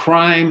 The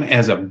crime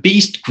as a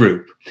beast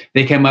group,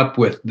 they came up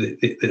with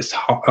this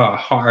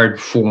hard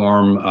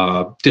form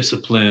of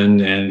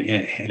discipline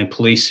and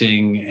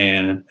policing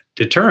and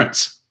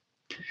deterrence.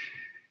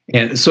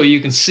 And so you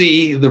can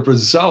see the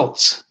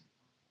results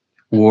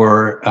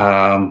were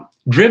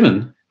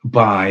driven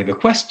by the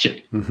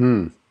question.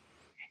 Mm-hmm.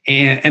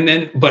 And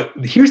then, but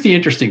here's the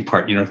interesting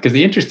part, because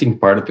the interesting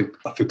part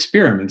of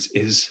experiments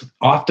is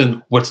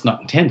often what's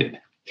not intended.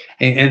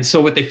 And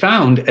so what they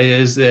found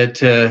is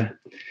that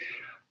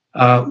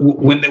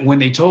when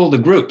they told the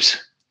groups,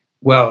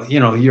 well,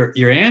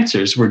 your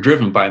answers were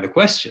driven by the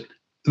question,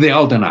 they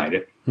all denied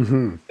it.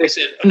 Mm-hmm. They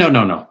said,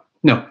 no,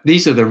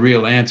 these are the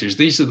real answers.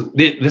 This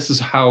is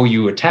how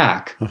you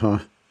attack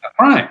a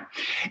crime.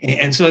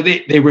 And so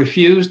they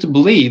refused to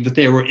believe that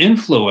they were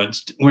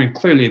influenced when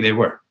clearly they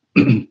were.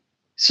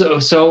 So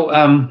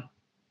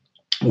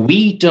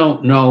we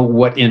don't know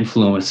what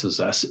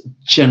influences us,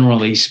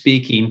 generally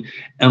speaking,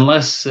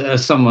 unless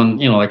someone,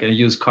 like a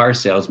used car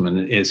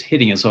salesman, is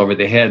hitting us over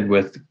the head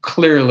with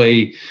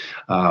clearly,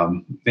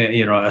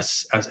 a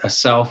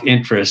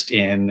self-interest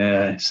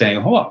in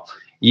saying, "Oh,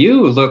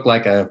 you look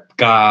like a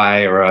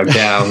guy or a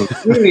gal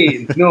who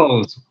really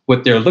knows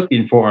what they're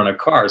looking for in a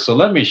car. So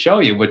let me show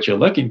you what you're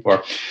looking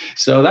for."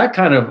 So that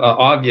kind of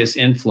obvious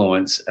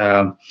influence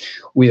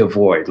we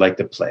avoid like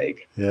the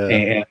plague. Yeah.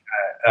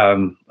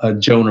 And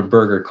Jonah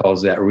Berger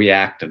calls that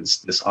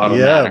reactance, this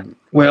automatic. Yeah.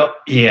 Well,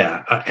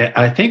 yeah,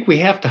 I think we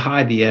have to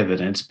hide the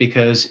evidence,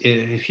 because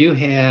if you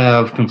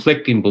have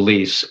conflicting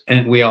beliefs,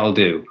 and we all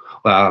do,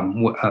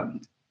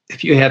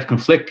 if you have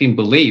conflicting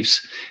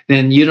beliefs,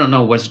 then you don't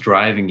know what's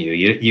driving you.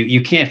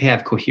 You can't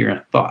have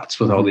coherent thoughts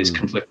with all these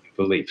conflicting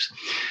beliefs.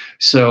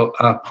 So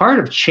part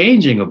of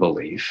changing a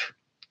belief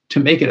to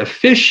make it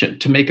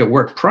efficient, to make it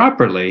work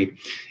properly,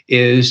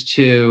 is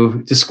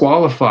to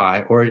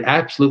disqualify or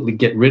absolutely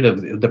get rid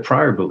of the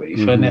prior belief.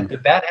 Mm-hmm. And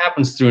that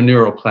happens through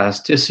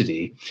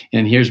neuroplasticity.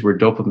 And here's where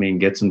dopamine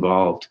gets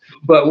involved.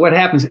 But what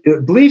happens,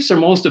 beliefs are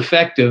most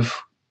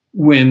effective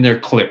when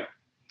they're clear.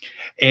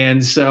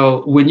 And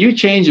so when you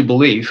change a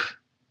belief,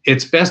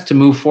 it's best to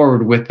move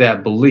forward with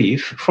that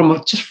belief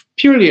from just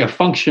purely a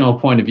functional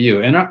point of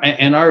view. And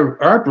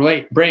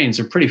our brains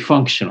are pretty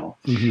functional.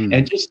 Mm-hmm.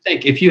 And just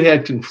think, if you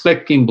had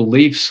conflicting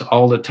beliefs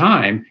all the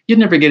time, you'd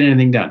never get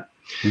anything done.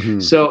 Mm-hmm.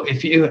 So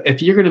if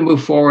you're going to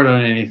move forward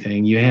on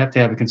anything, you have to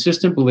have a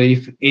consistent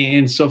belief.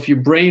 And so if your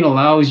brain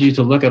allows you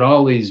to look at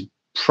all these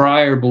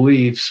prior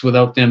beliefs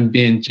without them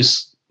being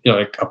just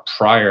like a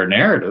prior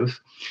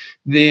narrative,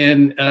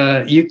 then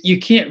you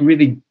can't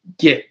really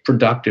get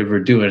productive or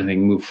do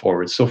anything, move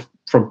forward. So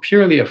from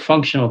purely a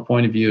functional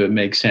point of view, it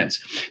makes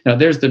sense. Now,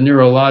 there's the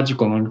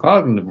neurological and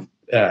cognitive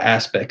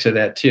aspects of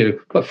that too.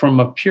 But from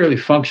a purely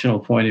functional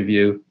point of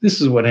view,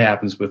 this is what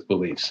happens with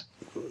beliefs.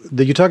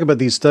 You talk about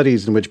these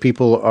studies in which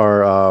people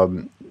are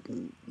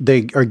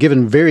they are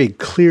given very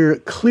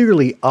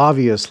clearly,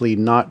 obviously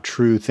not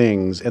true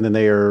things, and then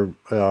they are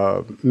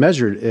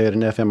measured at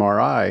an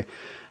fMRI,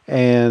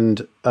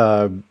 and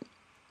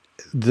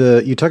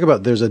you talk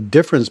about there's a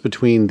difference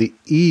between the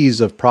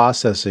ease of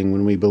processing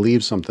when we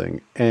believe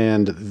something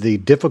and the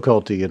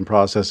difficulty in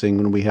processing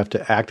when we have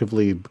to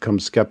actively become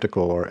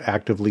skeptical or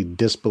actively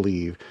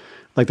disbelieve.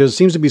 Like there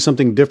seems to be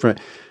something different.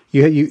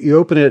 You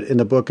open it in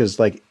the book as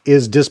like,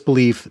 is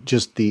disbelief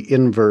just the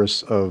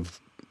inverse of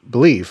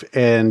belief?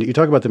 And you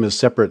talk about them as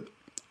separate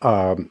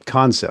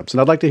concepts.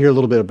 And I'd like to hear a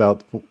little bit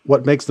about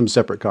what makes them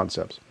separate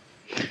concepts.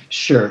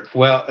 Sure.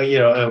 Well,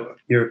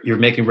 you're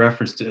making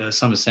reference to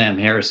some of Sam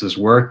Harris's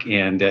work,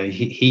 and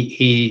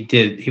he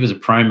was a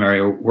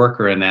primary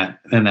worker in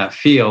that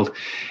field,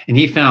 and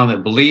he found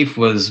that belief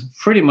was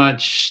pretty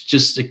much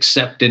just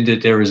accepted,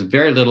 that there was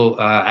very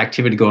little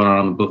activity going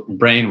on in the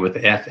brain with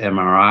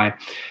fMRI,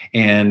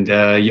 and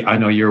I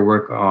know your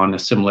work on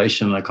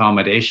assimilation and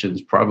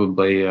accommodations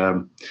probably.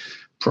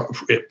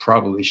 It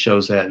probably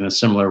shows that in a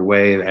similar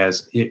way,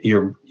 as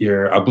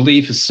a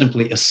belief is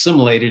simply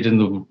assimilated in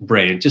the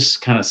brain,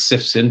 just kind of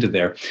sifts into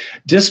there.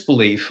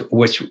 Disbelief,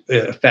 which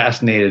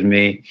fascinated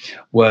me,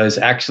 was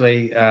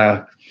actually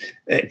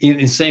in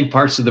the same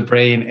parts of the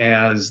brain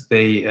as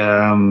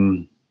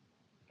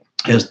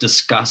as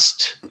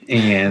disgust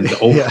and the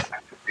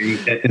olfactory.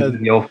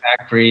 The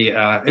olfactory.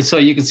 And so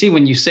you can see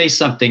when you say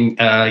something,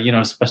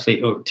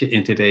 especially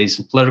in today's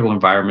political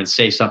environment,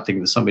 say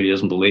something that somebody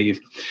doesn't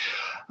believe.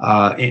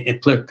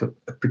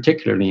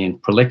 Particularly in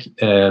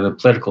the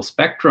political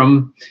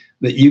spectrum,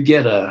 that you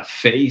get a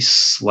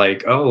face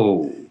like,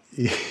 oh,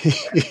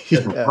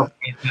 yeah.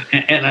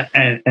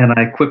 and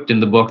I quipped in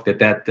the book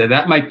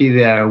that might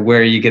be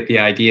where you get the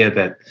idea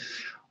that,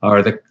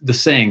 or the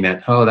saying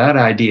that, oh, that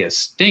idea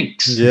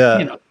stinks.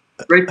 Yeah,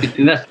 right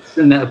in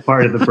that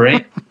part of the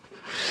brain.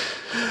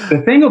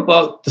 The thing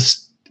about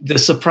the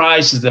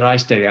surprises that I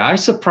study, I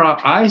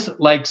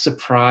like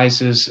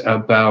surprises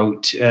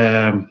about.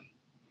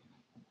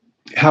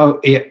 How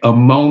a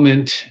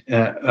moment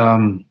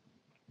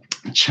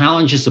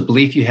challenges a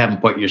belief you have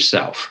about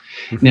yourself.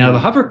 Now, the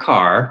hover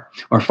car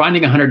or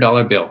finding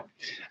 $100 bill,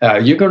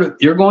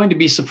 you're going to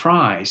be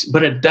surprised,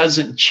 but it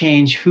doesn't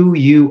change who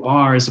you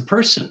are as a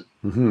person.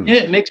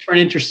 It makes for an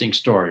interesting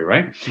story,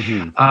 right?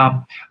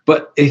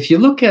 But if you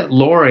look at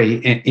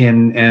Lori,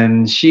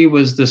 and she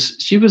was the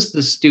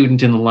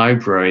student in the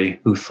library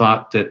who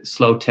thought that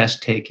slow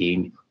test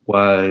taking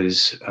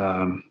was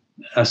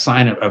a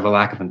sign of a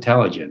lack of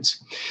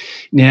intelligence.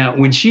 Now,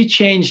 when she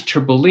changed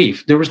her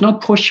belief, there was no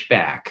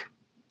pushback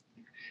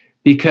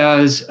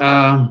because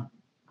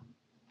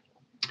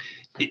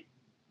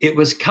it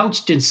was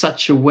couched in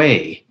such a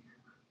way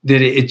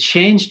that it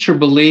changed her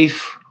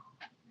belief,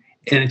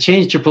 and it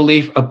changed her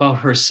belief about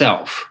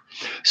herself.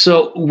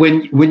 So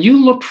when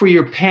you look for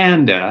your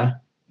panda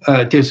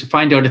to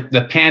find out if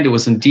the panda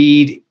was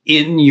indeed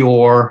in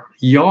your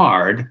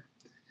yard,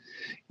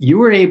 you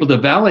were able to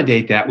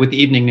validate that with the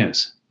evening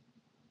news.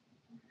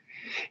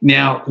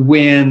 Now,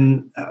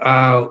 when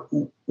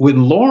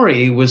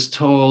Lori was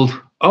told,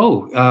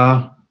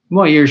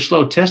 well, your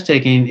slow test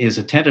taking is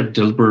attentive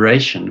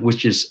deliberation,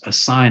 which is a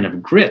sign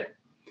of grit.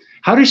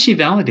 How does she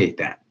validate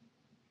that?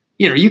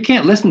 You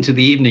can't listen to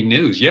the evening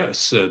news. Yes,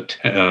 slow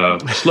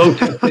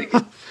test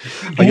taking.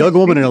 A young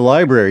woman in a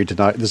library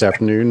this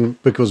afternoon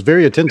was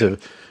very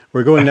attentive.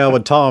 We're going now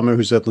with Tom,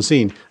 who's at the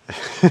scene.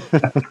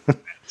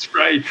 That's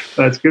right.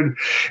 That's good.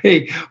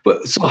 Hey,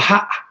 but so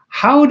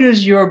how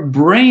does your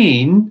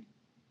brain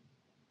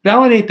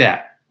validate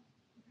that?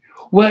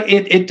 Well,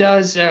 it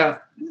does.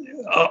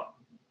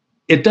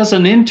 It does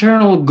an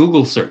internal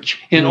Google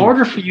search. In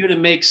order for you to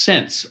make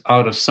sense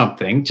out of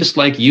something, just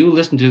like you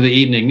listen to the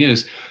evening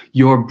news,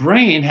 your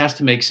brain has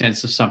to make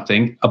sense of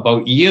something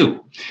about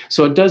you.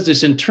 So it does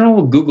this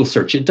internal Google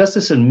search. It does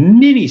this in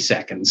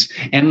milliseconds.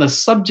 And the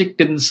subject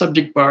in the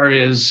subject bar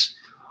is,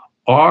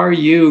 are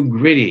you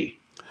gritty?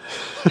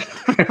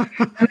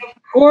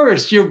 Of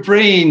course, your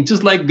brain,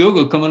 just like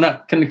Google,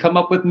 can come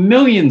up with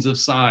millions of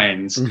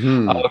signs of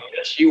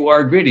yes, you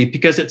are gritty,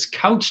 because it's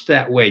couched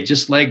that way,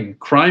 just like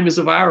crime is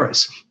a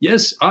virus.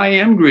 Yes, I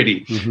am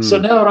gritty. So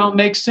now it all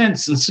makes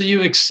sense. And so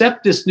you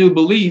accept this new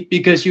belief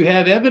because you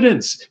have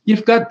evidence.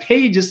 You've got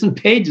pages and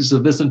pages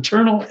of this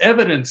internal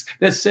evidence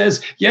that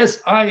says,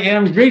 yes, I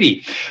am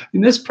gritty.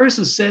 And this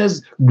person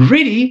says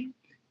gritty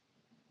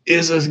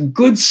is a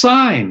good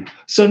sign.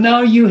 So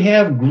now you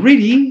have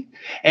gritty,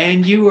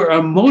 and you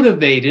are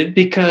motivated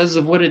because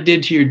of what it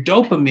did to your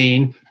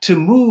dopamine to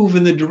move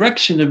in the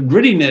direction of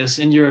grittiness,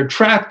 and you're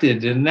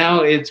attracted, and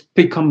now it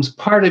becomes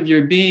part of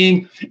your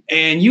being,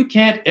 and you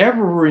can't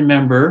ever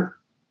remember.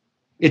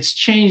 It's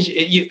changed.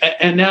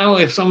 And now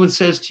if someone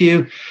says to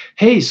you,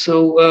 hey,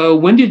 so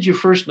when did you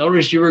first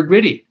notice you were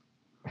gritty?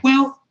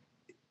 Well,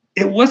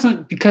 it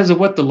wasn't because of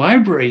what the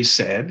librarian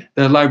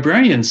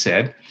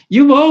said.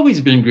 You've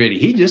always been gritty.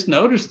 He just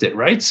noticed it,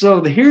 right?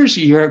 So here's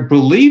your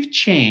belief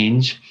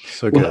change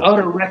without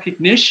a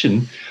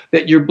recognition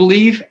that your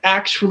belief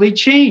actually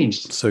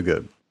changed. So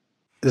good.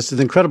 This is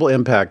an incredible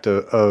impact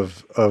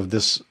of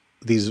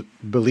these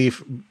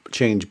belief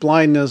change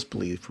blindness,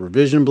 belief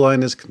revision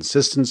blindness,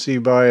 consistency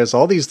bias,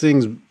 all these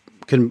things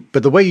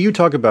but the way you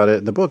talk about it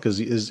in the book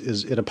is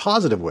in a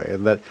positive way.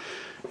 And that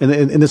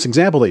in this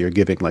example that you're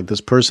giving, like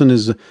this person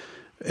is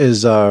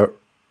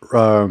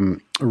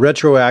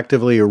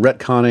retroactively or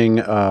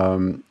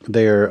retconning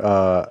their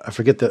I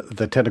forget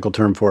the technical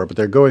term for it, but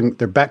they're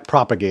back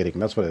propagating.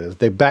 That's what it is.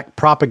 They back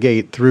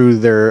propagate through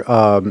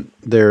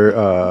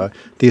the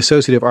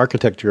associative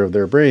architecture of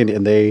their brain,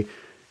 and they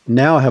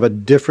now have a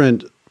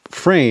different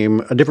framing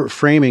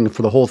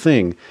for the whole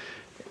thing.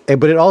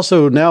 But it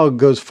also now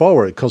goes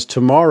forward, because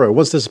tomorrow,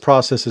 once this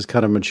process is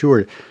kind of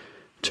matured,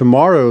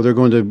 tomorrow they're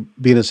going to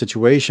be in a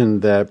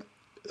situation that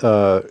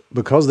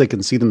because they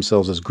can see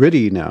themselves as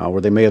gritty now, or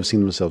they may have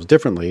seen themselves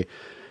differently,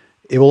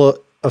 it will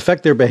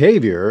affect their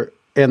behavior,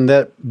 and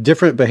that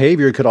different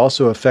behavior could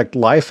also affect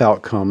life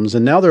outcomes.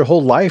 And now their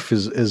whole life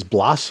is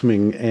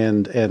blossoming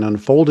and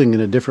unfolding in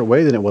a different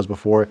way than it was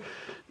before,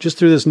 just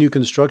through this new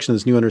construction,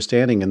 this new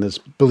understanding, and this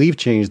belief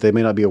change they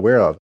may not be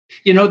aware of.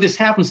 This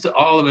happens to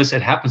all of us.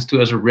 It happens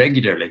to us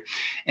regularly.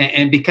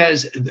 And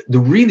because the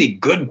really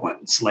good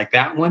ones, like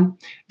that one,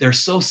 they're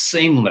so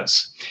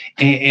seamless.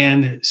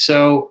 And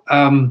so,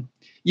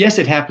 yes,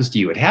 it happens to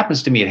you. It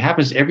happens to me. It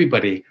happens to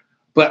everybody.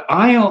 But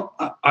I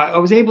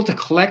was able to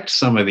collect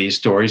some of these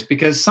stories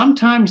because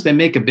sometimes they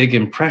make a big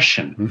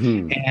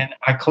impression. And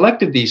I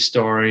collected these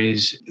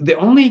stories. They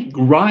only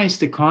rise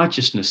to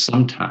consciousness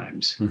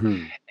sometimes.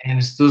 And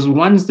it's those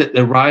ones that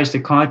rise to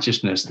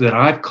consciousness that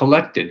I've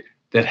collected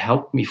that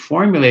helped me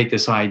formulate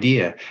this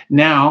idea.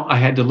 Now I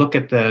had to look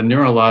at the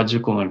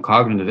neurological and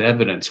cognitive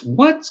evidence.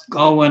 What's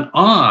going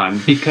on?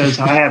 Because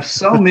I have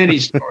so many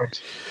stories.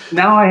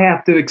 Now I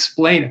have to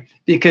explain it.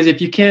 Because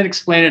if you can't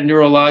explain it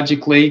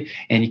neurologically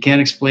and you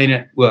can't explain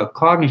it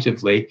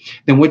cognitively,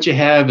 then what you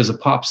have is a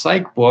pop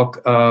psych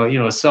book,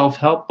 a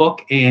self-help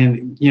book,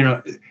 and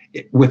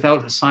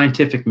without a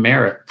scientific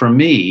merit. For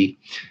me,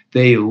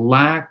 they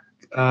lack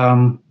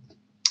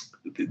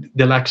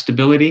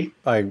stability.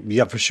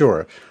 Yeah, for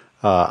sure.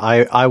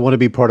 I want to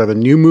be part of a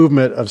new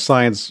movement of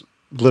science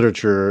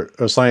literature,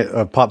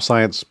 pop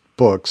science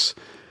books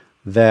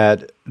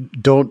that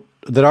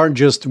aren't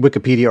just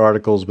Wikipedia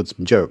articles with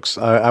some jokes.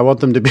 I want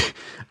them to be.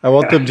 I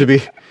want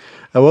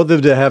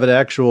them to have an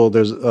actual.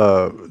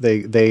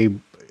 They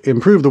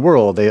improve the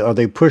world.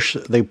 They push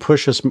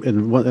us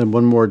in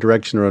one more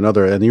direction or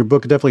another. And your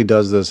book definitely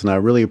does this, and I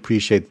really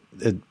appreciate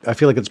it. I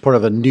feel like it's part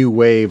of a new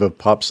wave of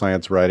pop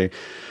science writing.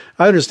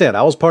 I understand.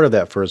 I was part of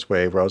that first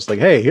wave where I was like,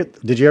 hey,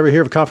 did you ever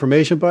hear of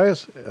confirmation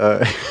bias?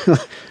 This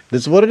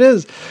is what it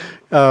is.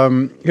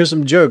 Here's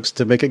some jokes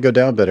to make it go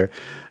down better.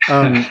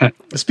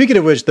 Speaking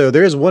of which, though,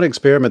 there is one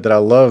experiment that I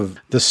love,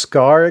 the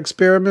SCAR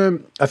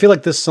experiment. I feel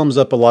like this sums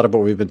up a lot of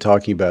what we've been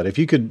talking about. If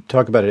you could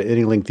talk about it at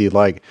any length you'd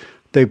like.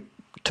 They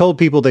told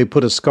people they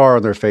put a scar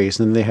on their face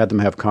and then they had them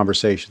have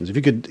conversations. If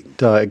you could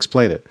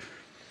explain it.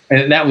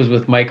 And that was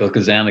with Michael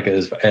Kazanica,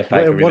 if I can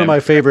remember. One of my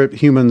favorite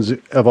humans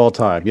of all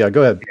time. Yeah,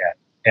 go ahead.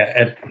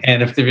 Yeah,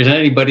 and if there is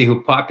anybody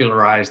who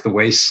popularized the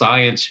way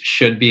science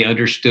should be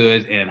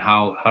understood and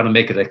how to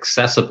make it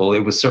accessible, it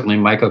was certainly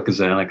Michael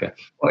Kazanica.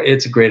 Well,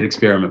 it's a great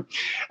experiment.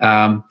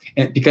 And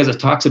because it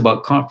talks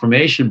about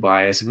confirmation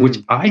bias, which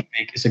I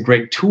think is a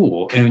great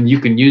tool, and you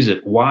can use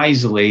it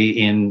wisely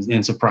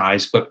in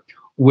surprise. But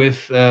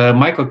with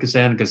Michael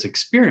Kazanica's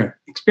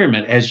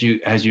experiment, as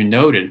you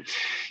noted,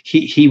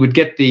 he would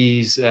get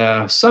these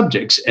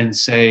subjects and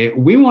say,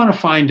 we want to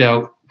find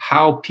out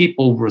how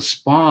people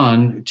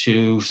respond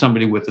to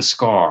somebody with a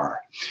scar.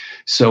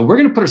 So we're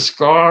going to put a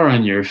scar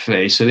on your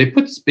face. So they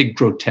put this big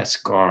grotesque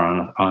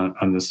scar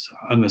on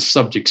the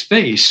subject's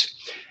face,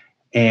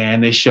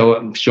 and they show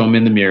them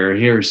in the mirror.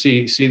 Here,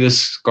 see the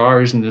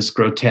scars and this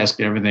grotesque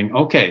and everything.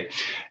 Okay,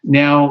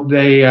 now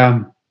they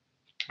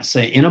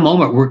say, in a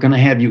moment we're going to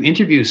have you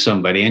interview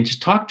somebody and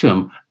just talk to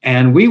them,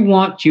 and we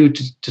want you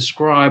to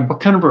describe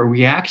what kind of a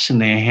reaction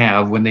they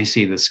have when they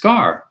see the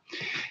scar.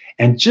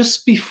 And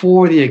just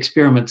before the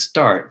experiment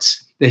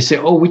starts, they say,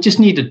 oh, we just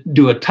need to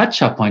do a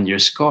touch-up on your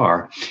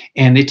scar.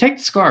 And they take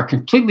the scar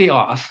completely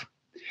off,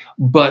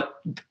 but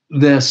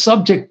the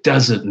subject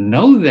doesn't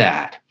know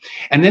that.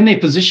 And then they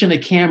position a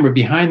camera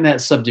behind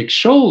that subject's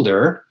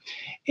shoulder,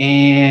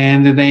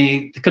 and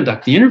they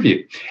conduct the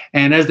interview.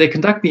 And as they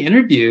conduct the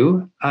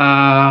interview,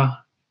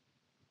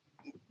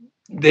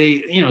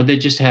 they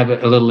just have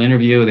a little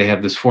interview. They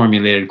have this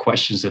formulated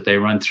questions that they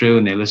run through,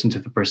 and they listen to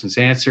the person's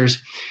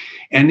answers.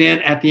 And then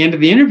at the end of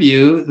the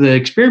interview, the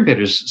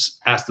experimenters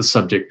asked the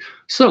subject,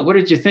 so what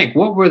did you think?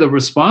 What were the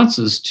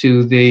responses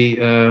to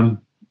the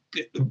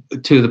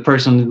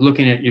person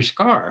looking at your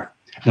scar?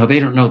 No, they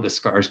don't know the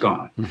scar's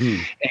gone.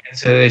 Mm-hmm. And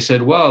so they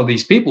said, well,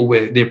 these people,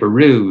 they were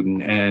rude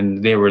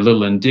and they were a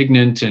little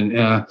indignant.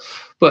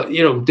 But,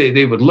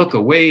 they would look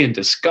away in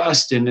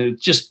disgust. And it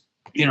just,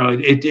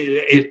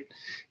 it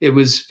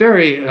was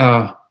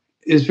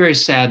very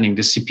saddening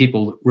to see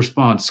people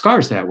respond to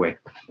scars that way.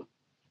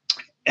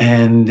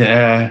 And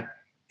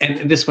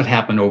this would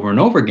happen over and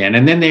over again.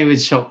 And then they would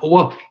show,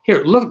 well,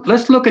 here,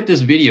 let's look at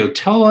this video.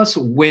 Tell us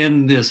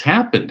when this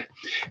happened.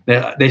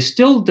 They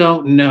still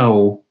don't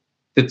know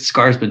that the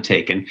scar's been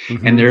taken.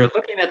 Mm-hmm. And they're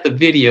looking at the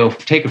video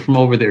taken from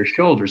over their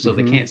shoulder, so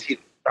they can't see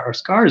our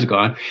scar's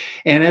gone.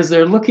 And as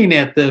they're looking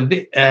at the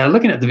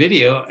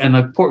video, and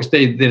of course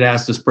they'd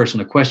ask this person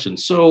a question.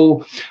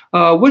 So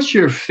what's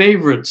your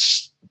favorite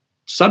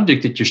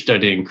subject that you're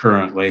studying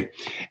currently?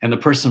 And the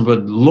person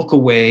would look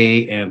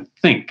away and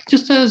think,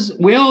 just as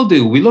we all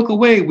do. We look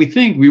away, we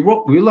think, we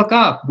look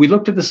up, we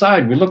look to the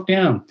side, we look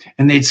down.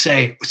 And they'd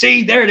say,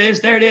 see, there it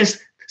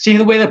is. See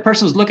the way that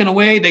person's looking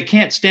away? They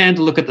can't stand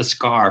to look at the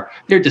scar.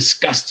 They're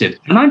disgusted.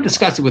 And I'm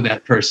disgusted with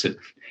that person.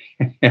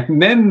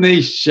 And then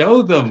they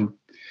show them,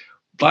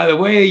 by the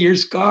way, your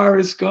scar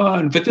is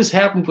gone. But this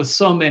happened with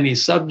so many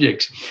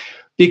subjects,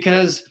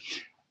 because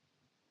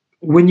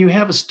when you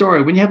have a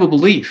story, when you have a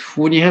belief,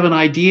 when you have an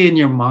idea in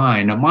your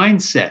mind, a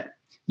mindset,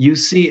 you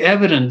see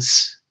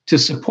evidence to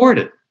support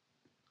it,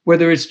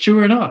 whether it's true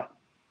or not.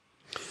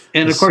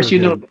 And of course, you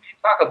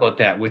talk about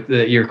that with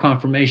your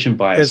confirmation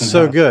bias. It's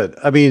so good.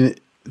 I mean,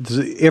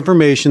 the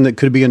information that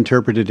could be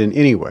interpreted in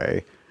any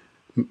way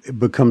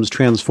becomes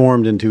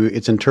transformed into,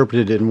 it's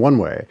interpreted in one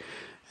way.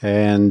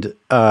 And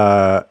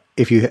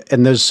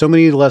there's so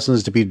many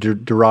lessons to be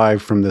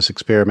derived from this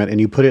experiment,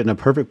 and you put it in a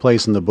perfect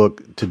place in the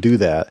book to do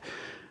that.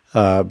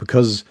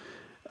 Because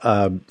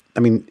I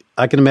can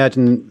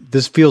imagine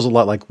this feels a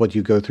lot like what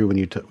you go through when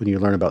you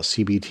learn about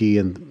CBT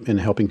and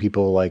helping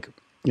people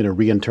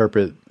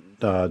reinterpret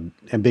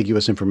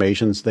ambiguous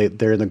information.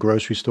 They're in the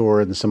grocery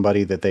store and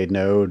somebody that they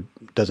know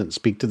doesn't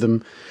speak to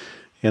them,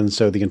 and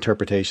so the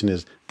interpretation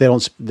is they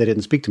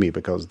didn't speak to me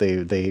because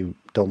they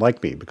don't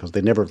like me, because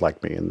they never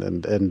liked me,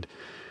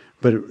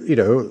 but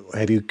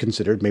have you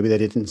considered maybe they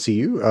didn't see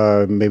you?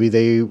 Maybe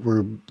they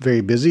were very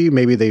busy.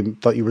 Maybe they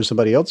thought you were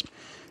somebody else.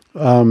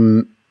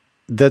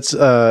 That's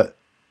the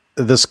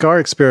SCAR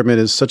experiment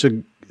is such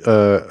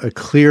a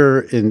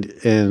clear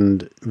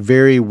and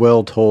very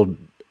well told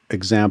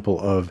example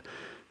of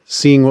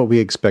seeing what we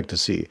expect to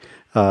see.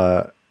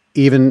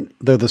 Even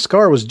though the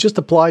scar was just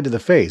applied to the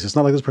face, it's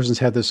not like this person's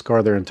had this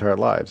scar their entire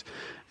lives.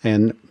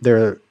 And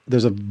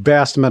there's a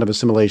vast amount of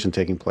assimilation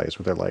taking place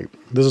where they're like,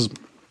 this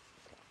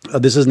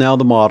is now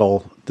the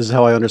model. This is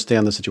how I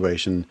understand the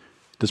situation.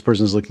 This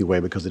person is looking away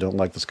because they don't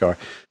like the scar.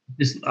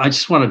 I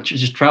just want to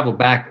just travel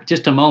back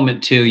just a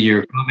moment to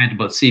your comment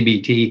about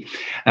CBT,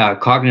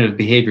 cognitive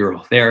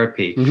behavioral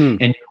therapy. And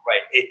you're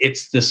right,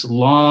 it's this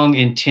long,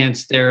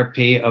 intense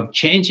therapy of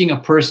changing a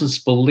person's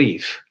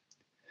belief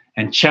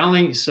and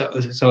challenge.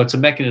 So it's a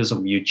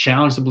mechanism. You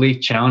challenge the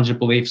belief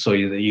so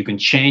that you can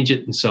change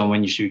it. And so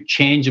when you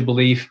change a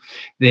belief,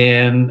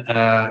 then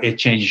it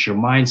changes your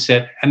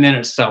mindset, and then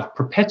it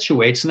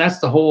self-perpetuates. And that's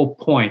the whole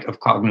point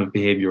of cognitive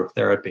behavioral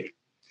therapy.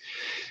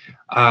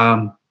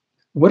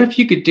 What if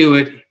you could do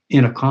it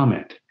in a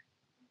comment?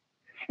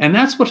 And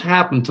that's what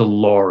happened to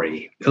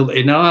Lori.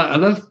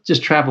 Let's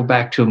just travel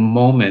back to a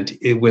moment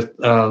with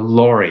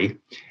Lori.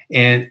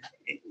 And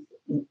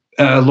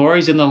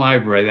Lori's in the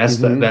library. That's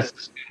the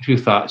student who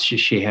thought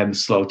she had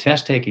slow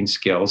test-taking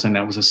skills, and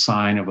that was a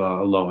sign of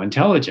a low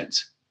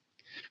intelligence.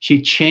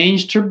 She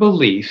changed her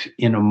belief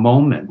in a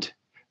moment.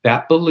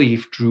 That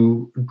belief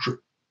drove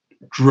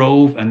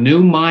a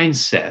new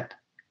mindset.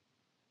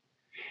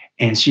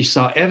 And she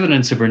saw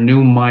evidence of her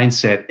new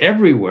mindset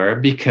everywhere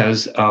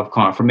because of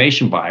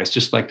confirmation bias,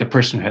 just like the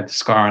person who had the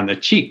scar on the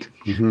cheek.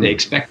 They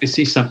expect to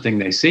see something,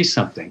 they see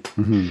something.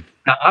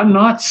 Now, I'm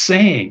not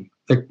saying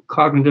that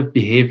cognitive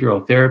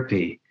behavioral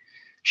therapy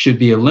should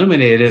be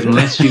eliminated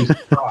unless you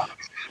stop.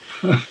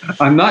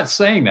 I'm not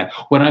saying that.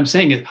 What I'm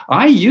saying is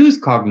I use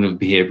cognitive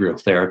behavioral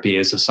therapy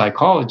as a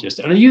psychologist,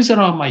 and I use it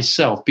on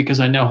myself because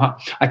I know how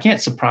I can't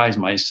surprise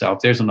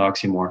myself. There's an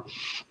oxymoron.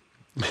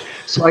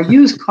 So I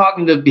use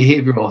cognitive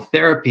behavioral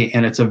therapy,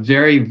 and it's a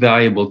very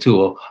valuable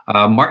tool.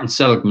 Martin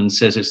Seligman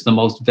says it's the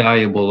most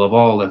valuable of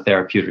all the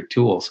therapeutic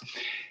tools.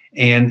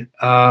 And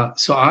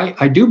so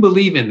I do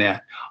believe in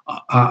that.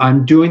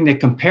 I'm doing the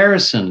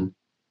comparison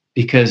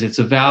because it's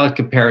a valid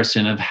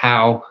comparison of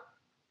how,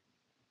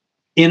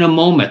 in a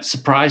moment,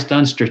 surprise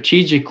done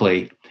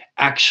strategically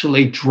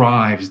actually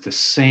drives the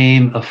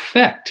same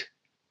effect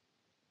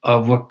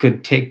of what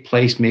could take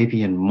place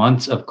maybe in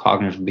months of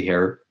cognitive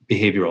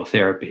behavioral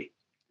therapy.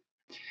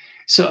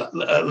 So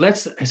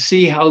let's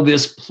see how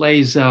this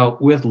plays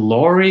out with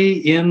Lori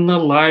in the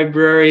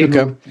library.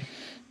 Okay.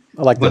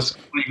 I like What's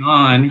this. going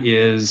on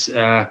is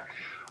I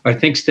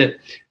think that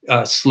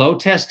slow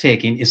test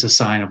taking is a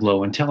sign of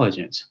low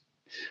intelligence.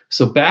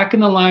 So back in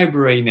the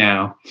library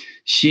now,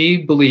 she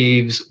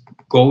believes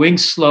going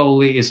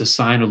slowly is a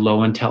sign of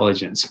low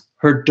intelligence.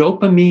 Her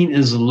dopamine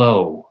is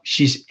low.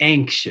 She's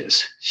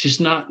anxious.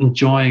 She's not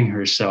enjoying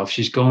herself.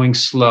 She's going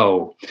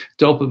slow.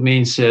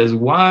 Dopamine says,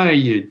 why are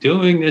you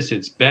doing this?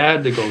 It's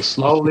bad to go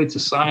slowly. It's a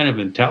sign of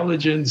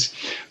intelligence.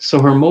 So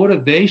her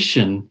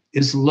motivation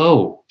is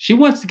low. She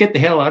wants to get the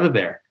hell out of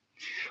there.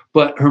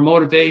 But her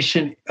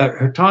motivation,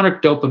 her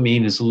tonic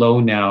dopamine is low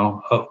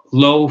now,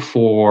 low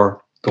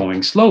for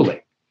going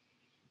slowly.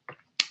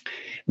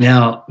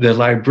 Now, the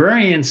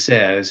librarian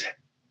says,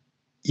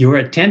 your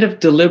attentive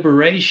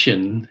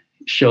deliberation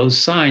shows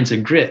signs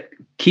of grit.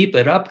 Keep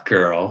it up,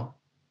 girl.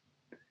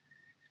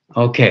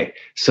 Okay,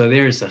 so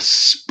there's a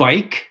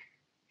spike.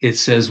 It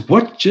says,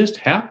 what just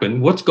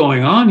happened? What's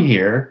going on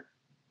here?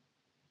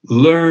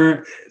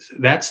 Learn.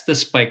 That's the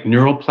spike,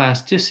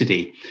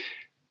 neuroplasticity.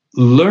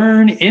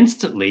 Learn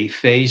instantly,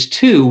 phase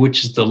 2,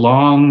 which is the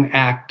long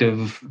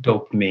active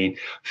dopamine.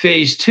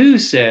 Phase 2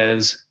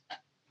 says,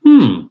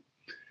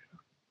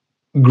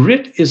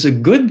 grit is a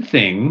good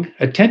thing.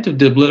 Attentive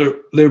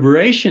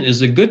deliberation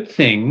is a good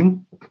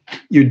thing.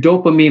 Your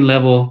dopamine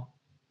level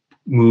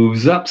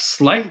moves up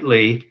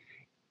slightly,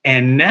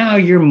 and now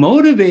you're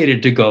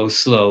motivated to go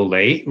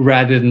slowly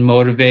rather than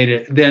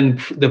motivated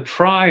than the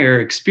prior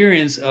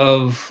experience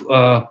of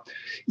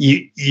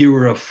you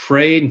were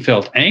afraid and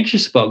felt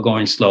anxious about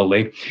going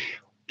slowly.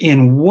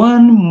 In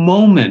one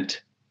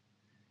moment,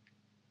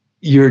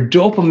 your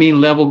dopamine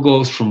level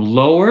goes from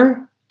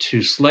lower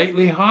to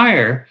slightly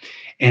higher.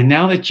 And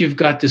now that you've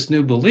got this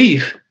new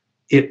belief,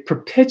 it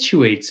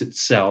perpetuates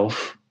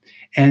itself,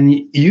 and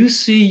you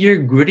see your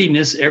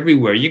grittiness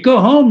everywhere. You go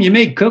home, you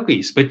make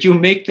cookies, but you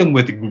make them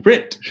with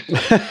grit.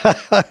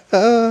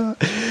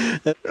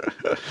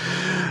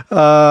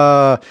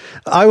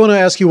 I want to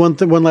ask you one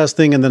last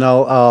thing, and then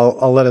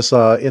I'll let us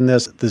in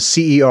this the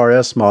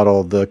CERS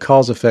model, the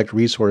cause effect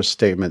resource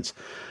statements.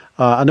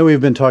 I know we've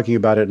been talking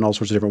about it in all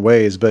sorts of different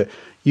ways, but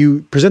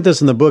you present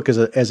this in the book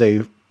as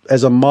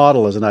a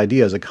model, as an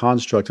idea, as a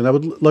construct, and I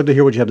would love to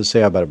hear what you have to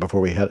say about it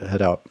before we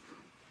head out.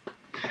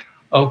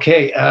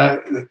 Okay,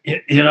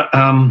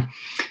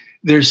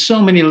 there's so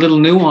many little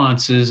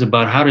nuances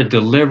about how to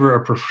deliver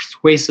a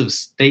persuasive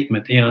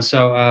statement.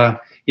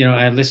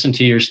 I listened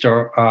to your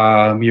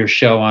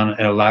show on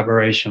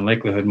elaboration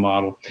likelihood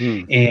model,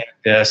 and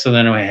so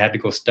then I had to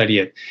go study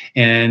it.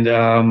 And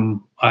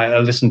I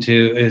listened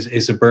to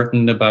Isa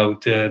Burton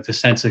about the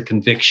sense of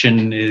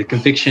conviction.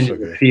 Conviction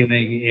is a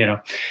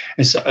feeling,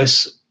 and so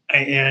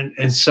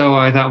And so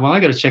I thought, well, I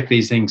got to check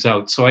these things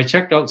out. So I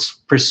checked out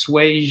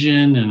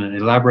persuasion and an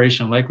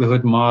elaboration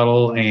likelihood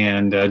model,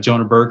 and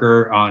Jonah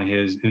Berger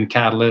in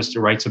Catalyst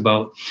writes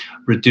about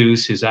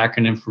REDUCE, his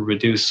acronym for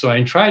REDUCE. So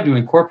I tried to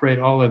incorporate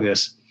all of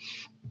this.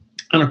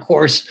 And of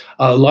course,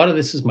 a lot of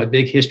this is my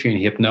big history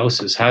in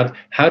hypnosis, how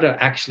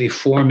to actually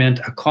foment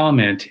a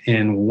comment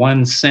in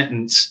one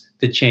sentence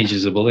that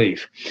changes a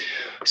belief.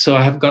 So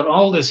I've got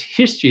all this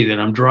history that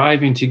I'm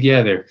driving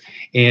together.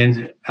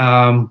 And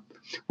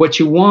what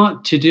you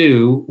want to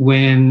do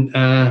when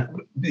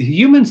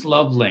humans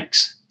love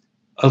links.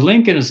 A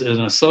link is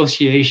an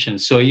association.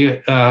 So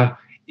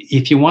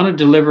if you want to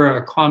deliver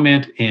a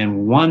comment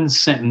in one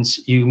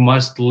sentence, you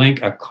must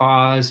link a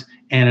cause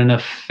and an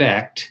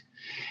effect.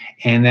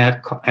 So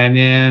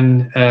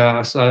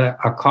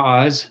a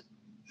cause,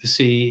 the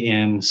C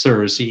in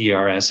CERS,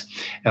 C-E-R-S,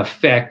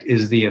 effect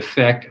is the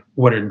effect,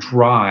 what it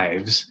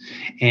drives,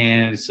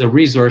 and it's a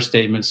resource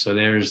statement. So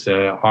there's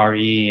the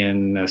R-E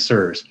in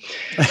CERS.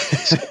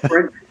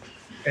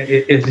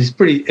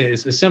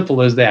 It's as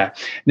simple as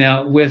that.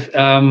 Now with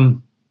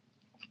the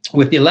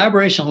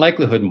elaboration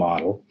likelihood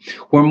model,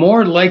 we're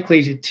more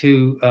likely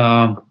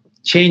to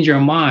change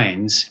our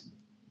minds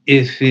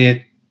if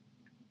you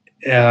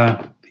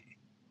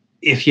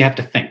have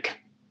to think.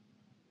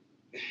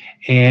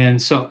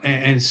 And so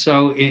in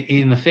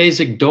the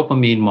phasic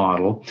dopamine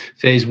model,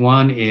 phase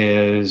 1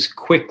 is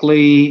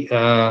quickly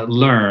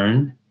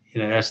learn.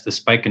 That's the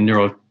spike in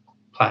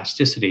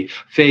neuroplasticity.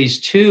 Phase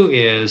 2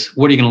 is,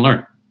 what are you going to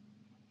learn?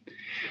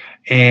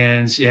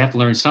 And so you have to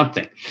learn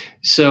something.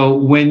 So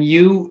when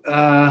you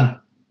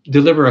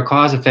deliver a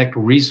cause-effect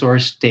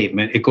resource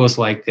statement, it goes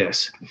like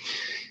this.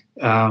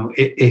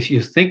 If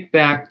you think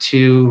back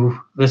to,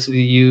 let's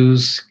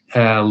use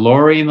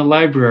Laurie in the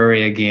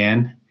library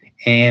again,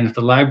 and if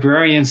the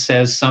librarian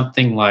says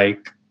something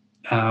like,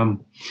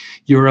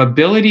 your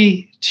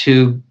ability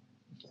to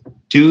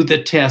do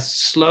the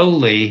test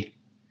slowly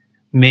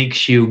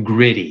makes you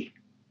gritty.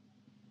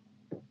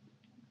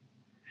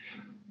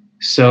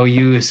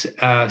 And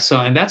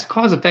that's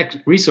cause-effect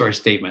resource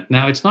statement.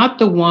 Now, it's not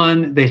the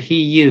one that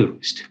he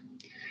used.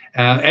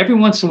 Every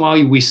once in a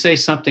while, we say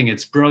something,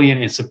 it's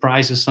brilliant, it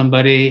surprises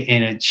somebody,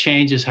 and it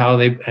changes how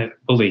they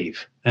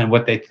believe and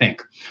what they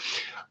think.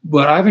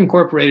 But I've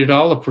incorporated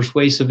all the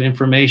persuasive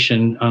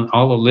information on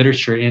all the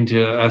literature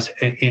into us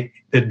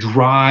that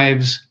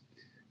drives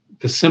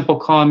the simple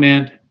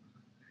comment,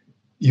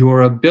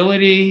 your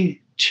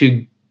ability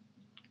to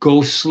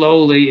go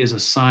slowly is a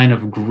sign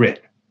of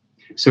grit.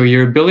 So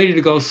your ability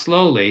to go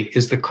slowly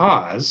is the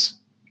cause,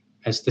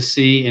 as the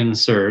C in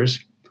CERS,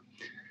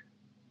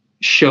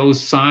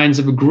 shows signs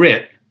of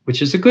grit,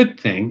 which is a good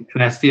thing,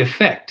 and that's the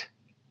effect.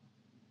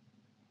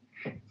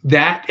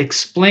 That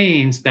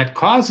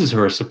causes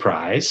her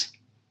surprise,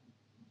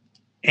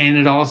 and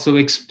it also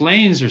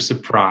explains her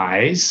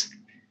surprise.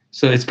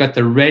 So it's got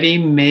the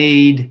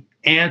ready-made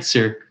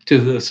answer to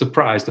the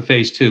surprise, the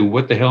phase 2.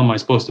 What the hell am I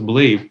supposed to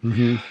believe?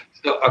 Mm-hmm.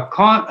 So a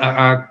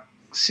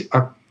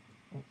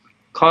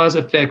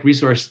cause-effect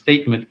resource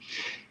statement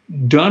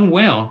done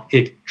well,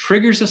 it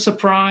triggers a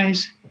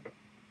surprise,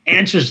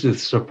 answers the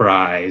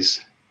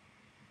surprise,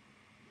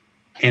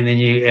 and then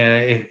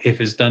if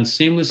it's done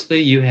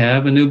seamlessly, you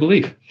have a new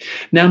belief.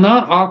 Now,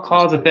 not all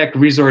cause-effect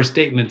resource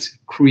statements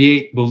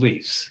create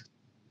beliefs,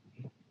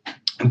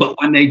 but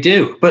when they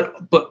do, but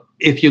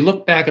if you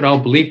look back at all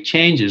belief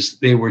changes,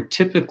 they were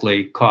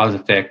typically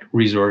cause-effect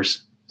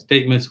resource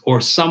statements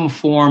or some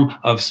form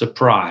of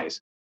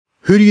surprise.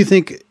 Who do you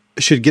think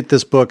should get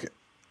this book,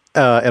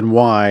 and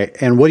why?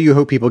 And what do you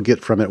hope people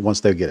get from it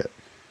once they get it?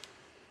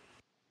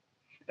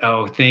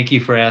 Oh, thank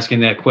you for asking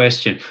that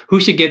question. Who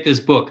should get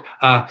this book?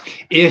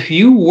 If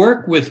you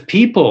work with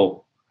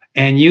people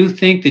and you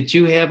think that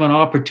you have an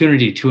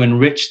opportunity to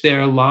enrich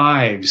their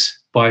lives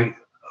by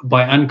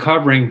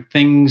uncovering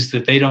things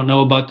that they don't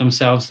know about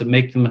themselves that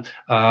make them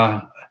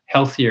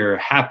healthier,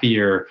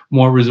 happier,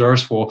 more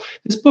resourceful,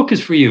 this book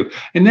is for you.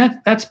 And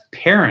that's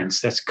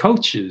parents, that's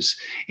coaches,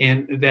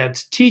 and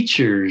that's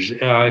teachers.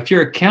 If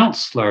you're a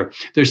counselor,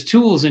 there's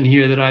tools in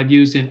here that I've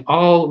used in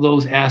all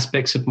those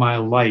aspects of my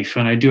life,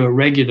 and I do it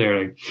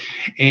regularly.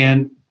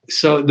 And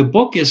so the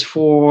book is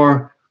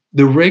for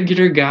the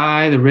regular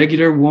guy, the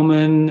regular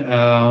woman,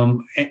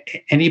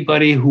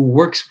 anybody who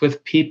works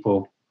with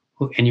people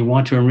and you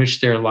want to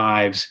enrich their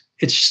lives.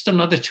 It's just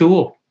another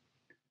tool.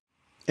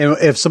 And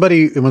when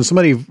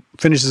somebody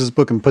finishes this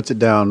book and puts it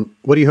down,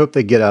 what do you hope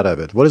they get out of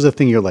it? What is the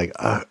thing you're like,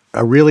 I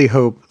really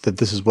hope that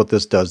this is what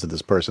this does to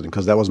this person,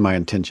 because that was my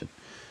intention?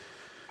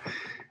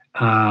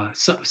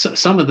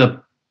 Some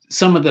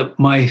of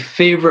my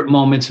favorite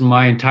moments in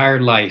my entire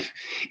life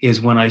is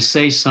when I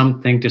say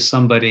something to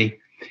somebody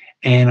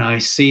and I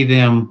see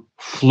them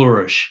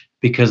flourish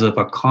because of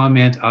a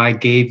comment I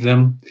gave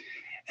them.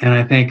 And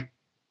I think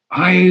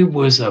I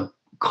was a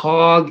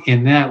cog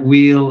in that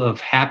wheel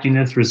of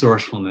happiness,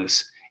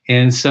 resourcefulness.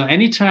 And so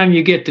anytime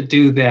you get to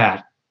do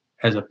that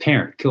as a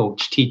parent,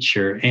 coach,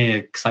 teacher,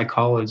 and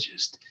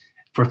psychologist,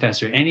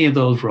 professor, any of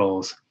those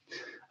roles,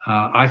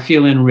 I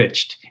feel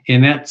enriched.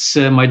 And that's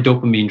my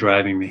dopamine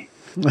driving me.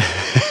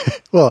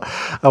 Well,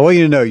 I want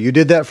you to know you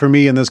did that for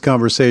me in this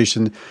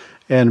conversation,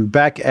 and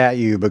back at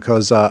you,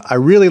 because I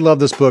really love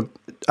this book.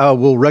 I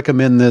will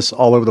recommend this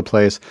all over the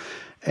place.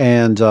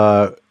 And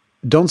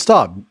don't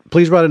stop.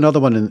 Please write another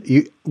one.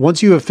 And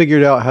once you have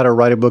figured out how to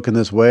write a book in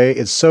this way,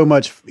 it's so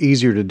much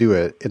easier to do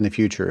it in the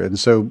future. And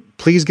so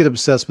please get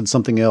obsessed with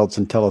something else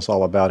and tell us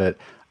all about it.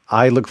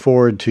 I look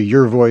forward to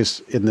your voice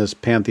in this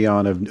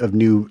pantheon of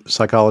new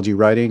psychology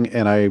writing,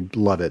 and I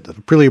love it.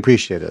 Really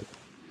appreciate it.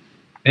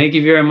 Thank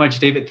you very much,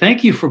 David.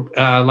 Thank you for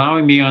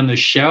allowing me on the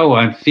show.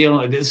 I'm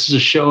feeling this is a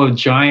show of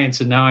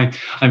giants, and now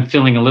I'm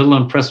feeling a little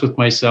impressed with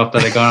myself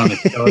that I got on the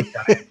show.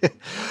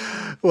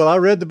 Well, I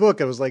read the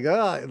book. I was like,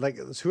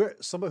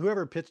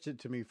 whoever pitched it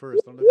to me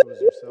first. I don't know if it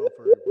was yourself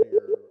or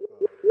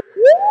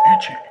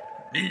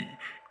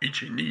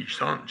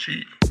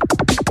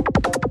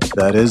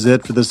That is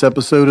it for this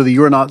episode of the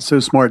You Are Not So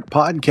Smart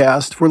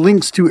podcast. For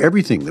links to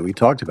everything that we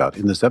talked about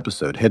in this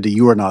episode, head to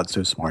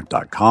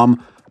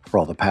youarenotsosmart.com. For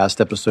all the past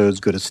episodes,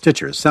 go to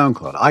Stitcher,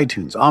 SoundCloud,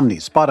 iTunes, Omni,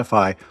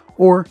 Spotify,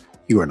 or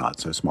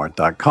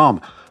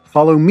youarenotsosmart.com.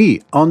 Follow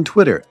me on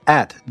Twitter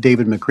at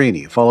David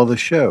McCraney. Follow the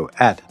show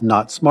at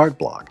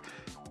NotSmartBlog.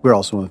 We're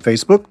also on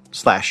Facebook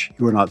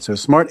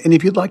 /YouAreNotSoSmart. And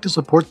if you'd like to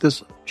support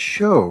this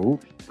show,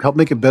 help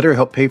make it better,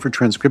 help pay for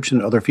transcription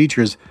and other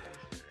features,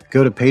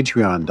 go to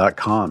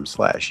patreon.com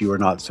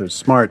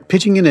 /YouAreNotSoSmart.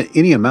 Pitching in at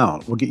any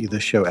amount will get you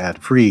this show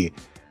ad-free.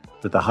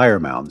 With the higher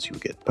amounts, you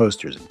will get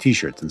posters and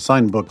t-shirts and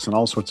signed books and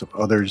all sorts of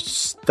other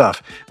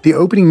stuff. The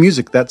opening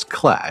music, that's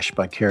Clash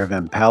by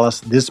Caravan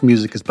Palace. This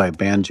music is by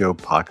Banjo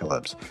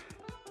Apocalypse.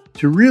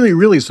 To really,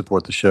 really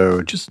support the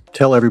show, just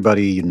tell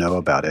everybody you know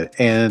about it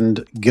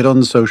and get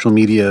on social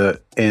media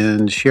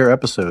and share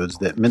episodes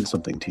that meant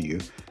something to you.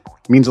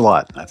 It means a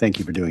lot. I thank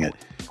you for doing it.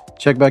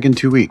 Check back in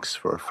 2 weeks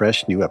for a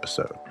fresh new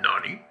episode.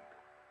 Nani?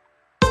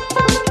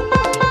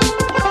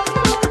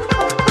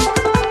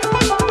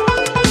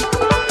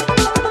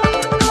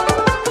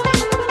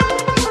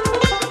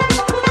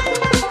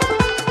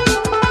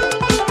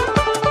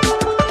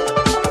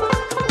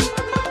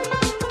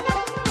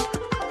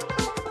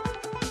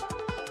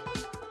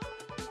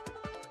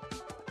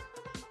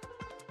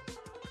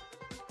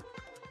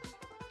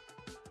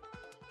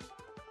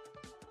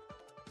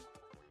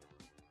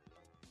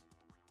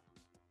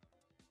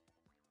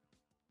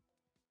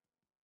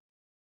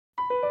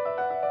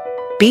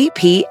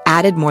 BP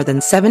added more than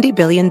 $70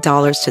 billion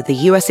to the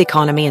U.S.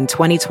 economy in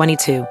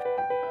 2022.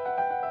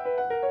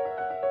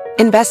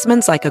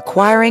 Investments like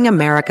acquiring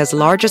America's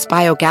largest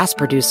biogas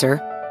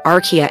producer,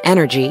 Archaea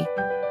Energy,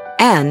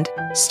 and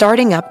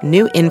starting up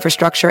new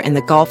infrastructure in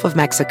the Gulf of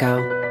Mexico.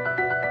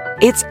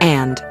 It's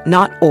and,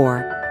 not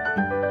or.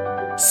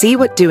 See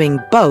what doing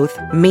both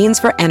means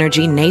for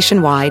energy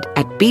nationwide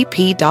at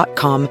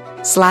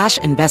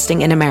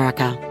bp.com/investing in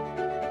America.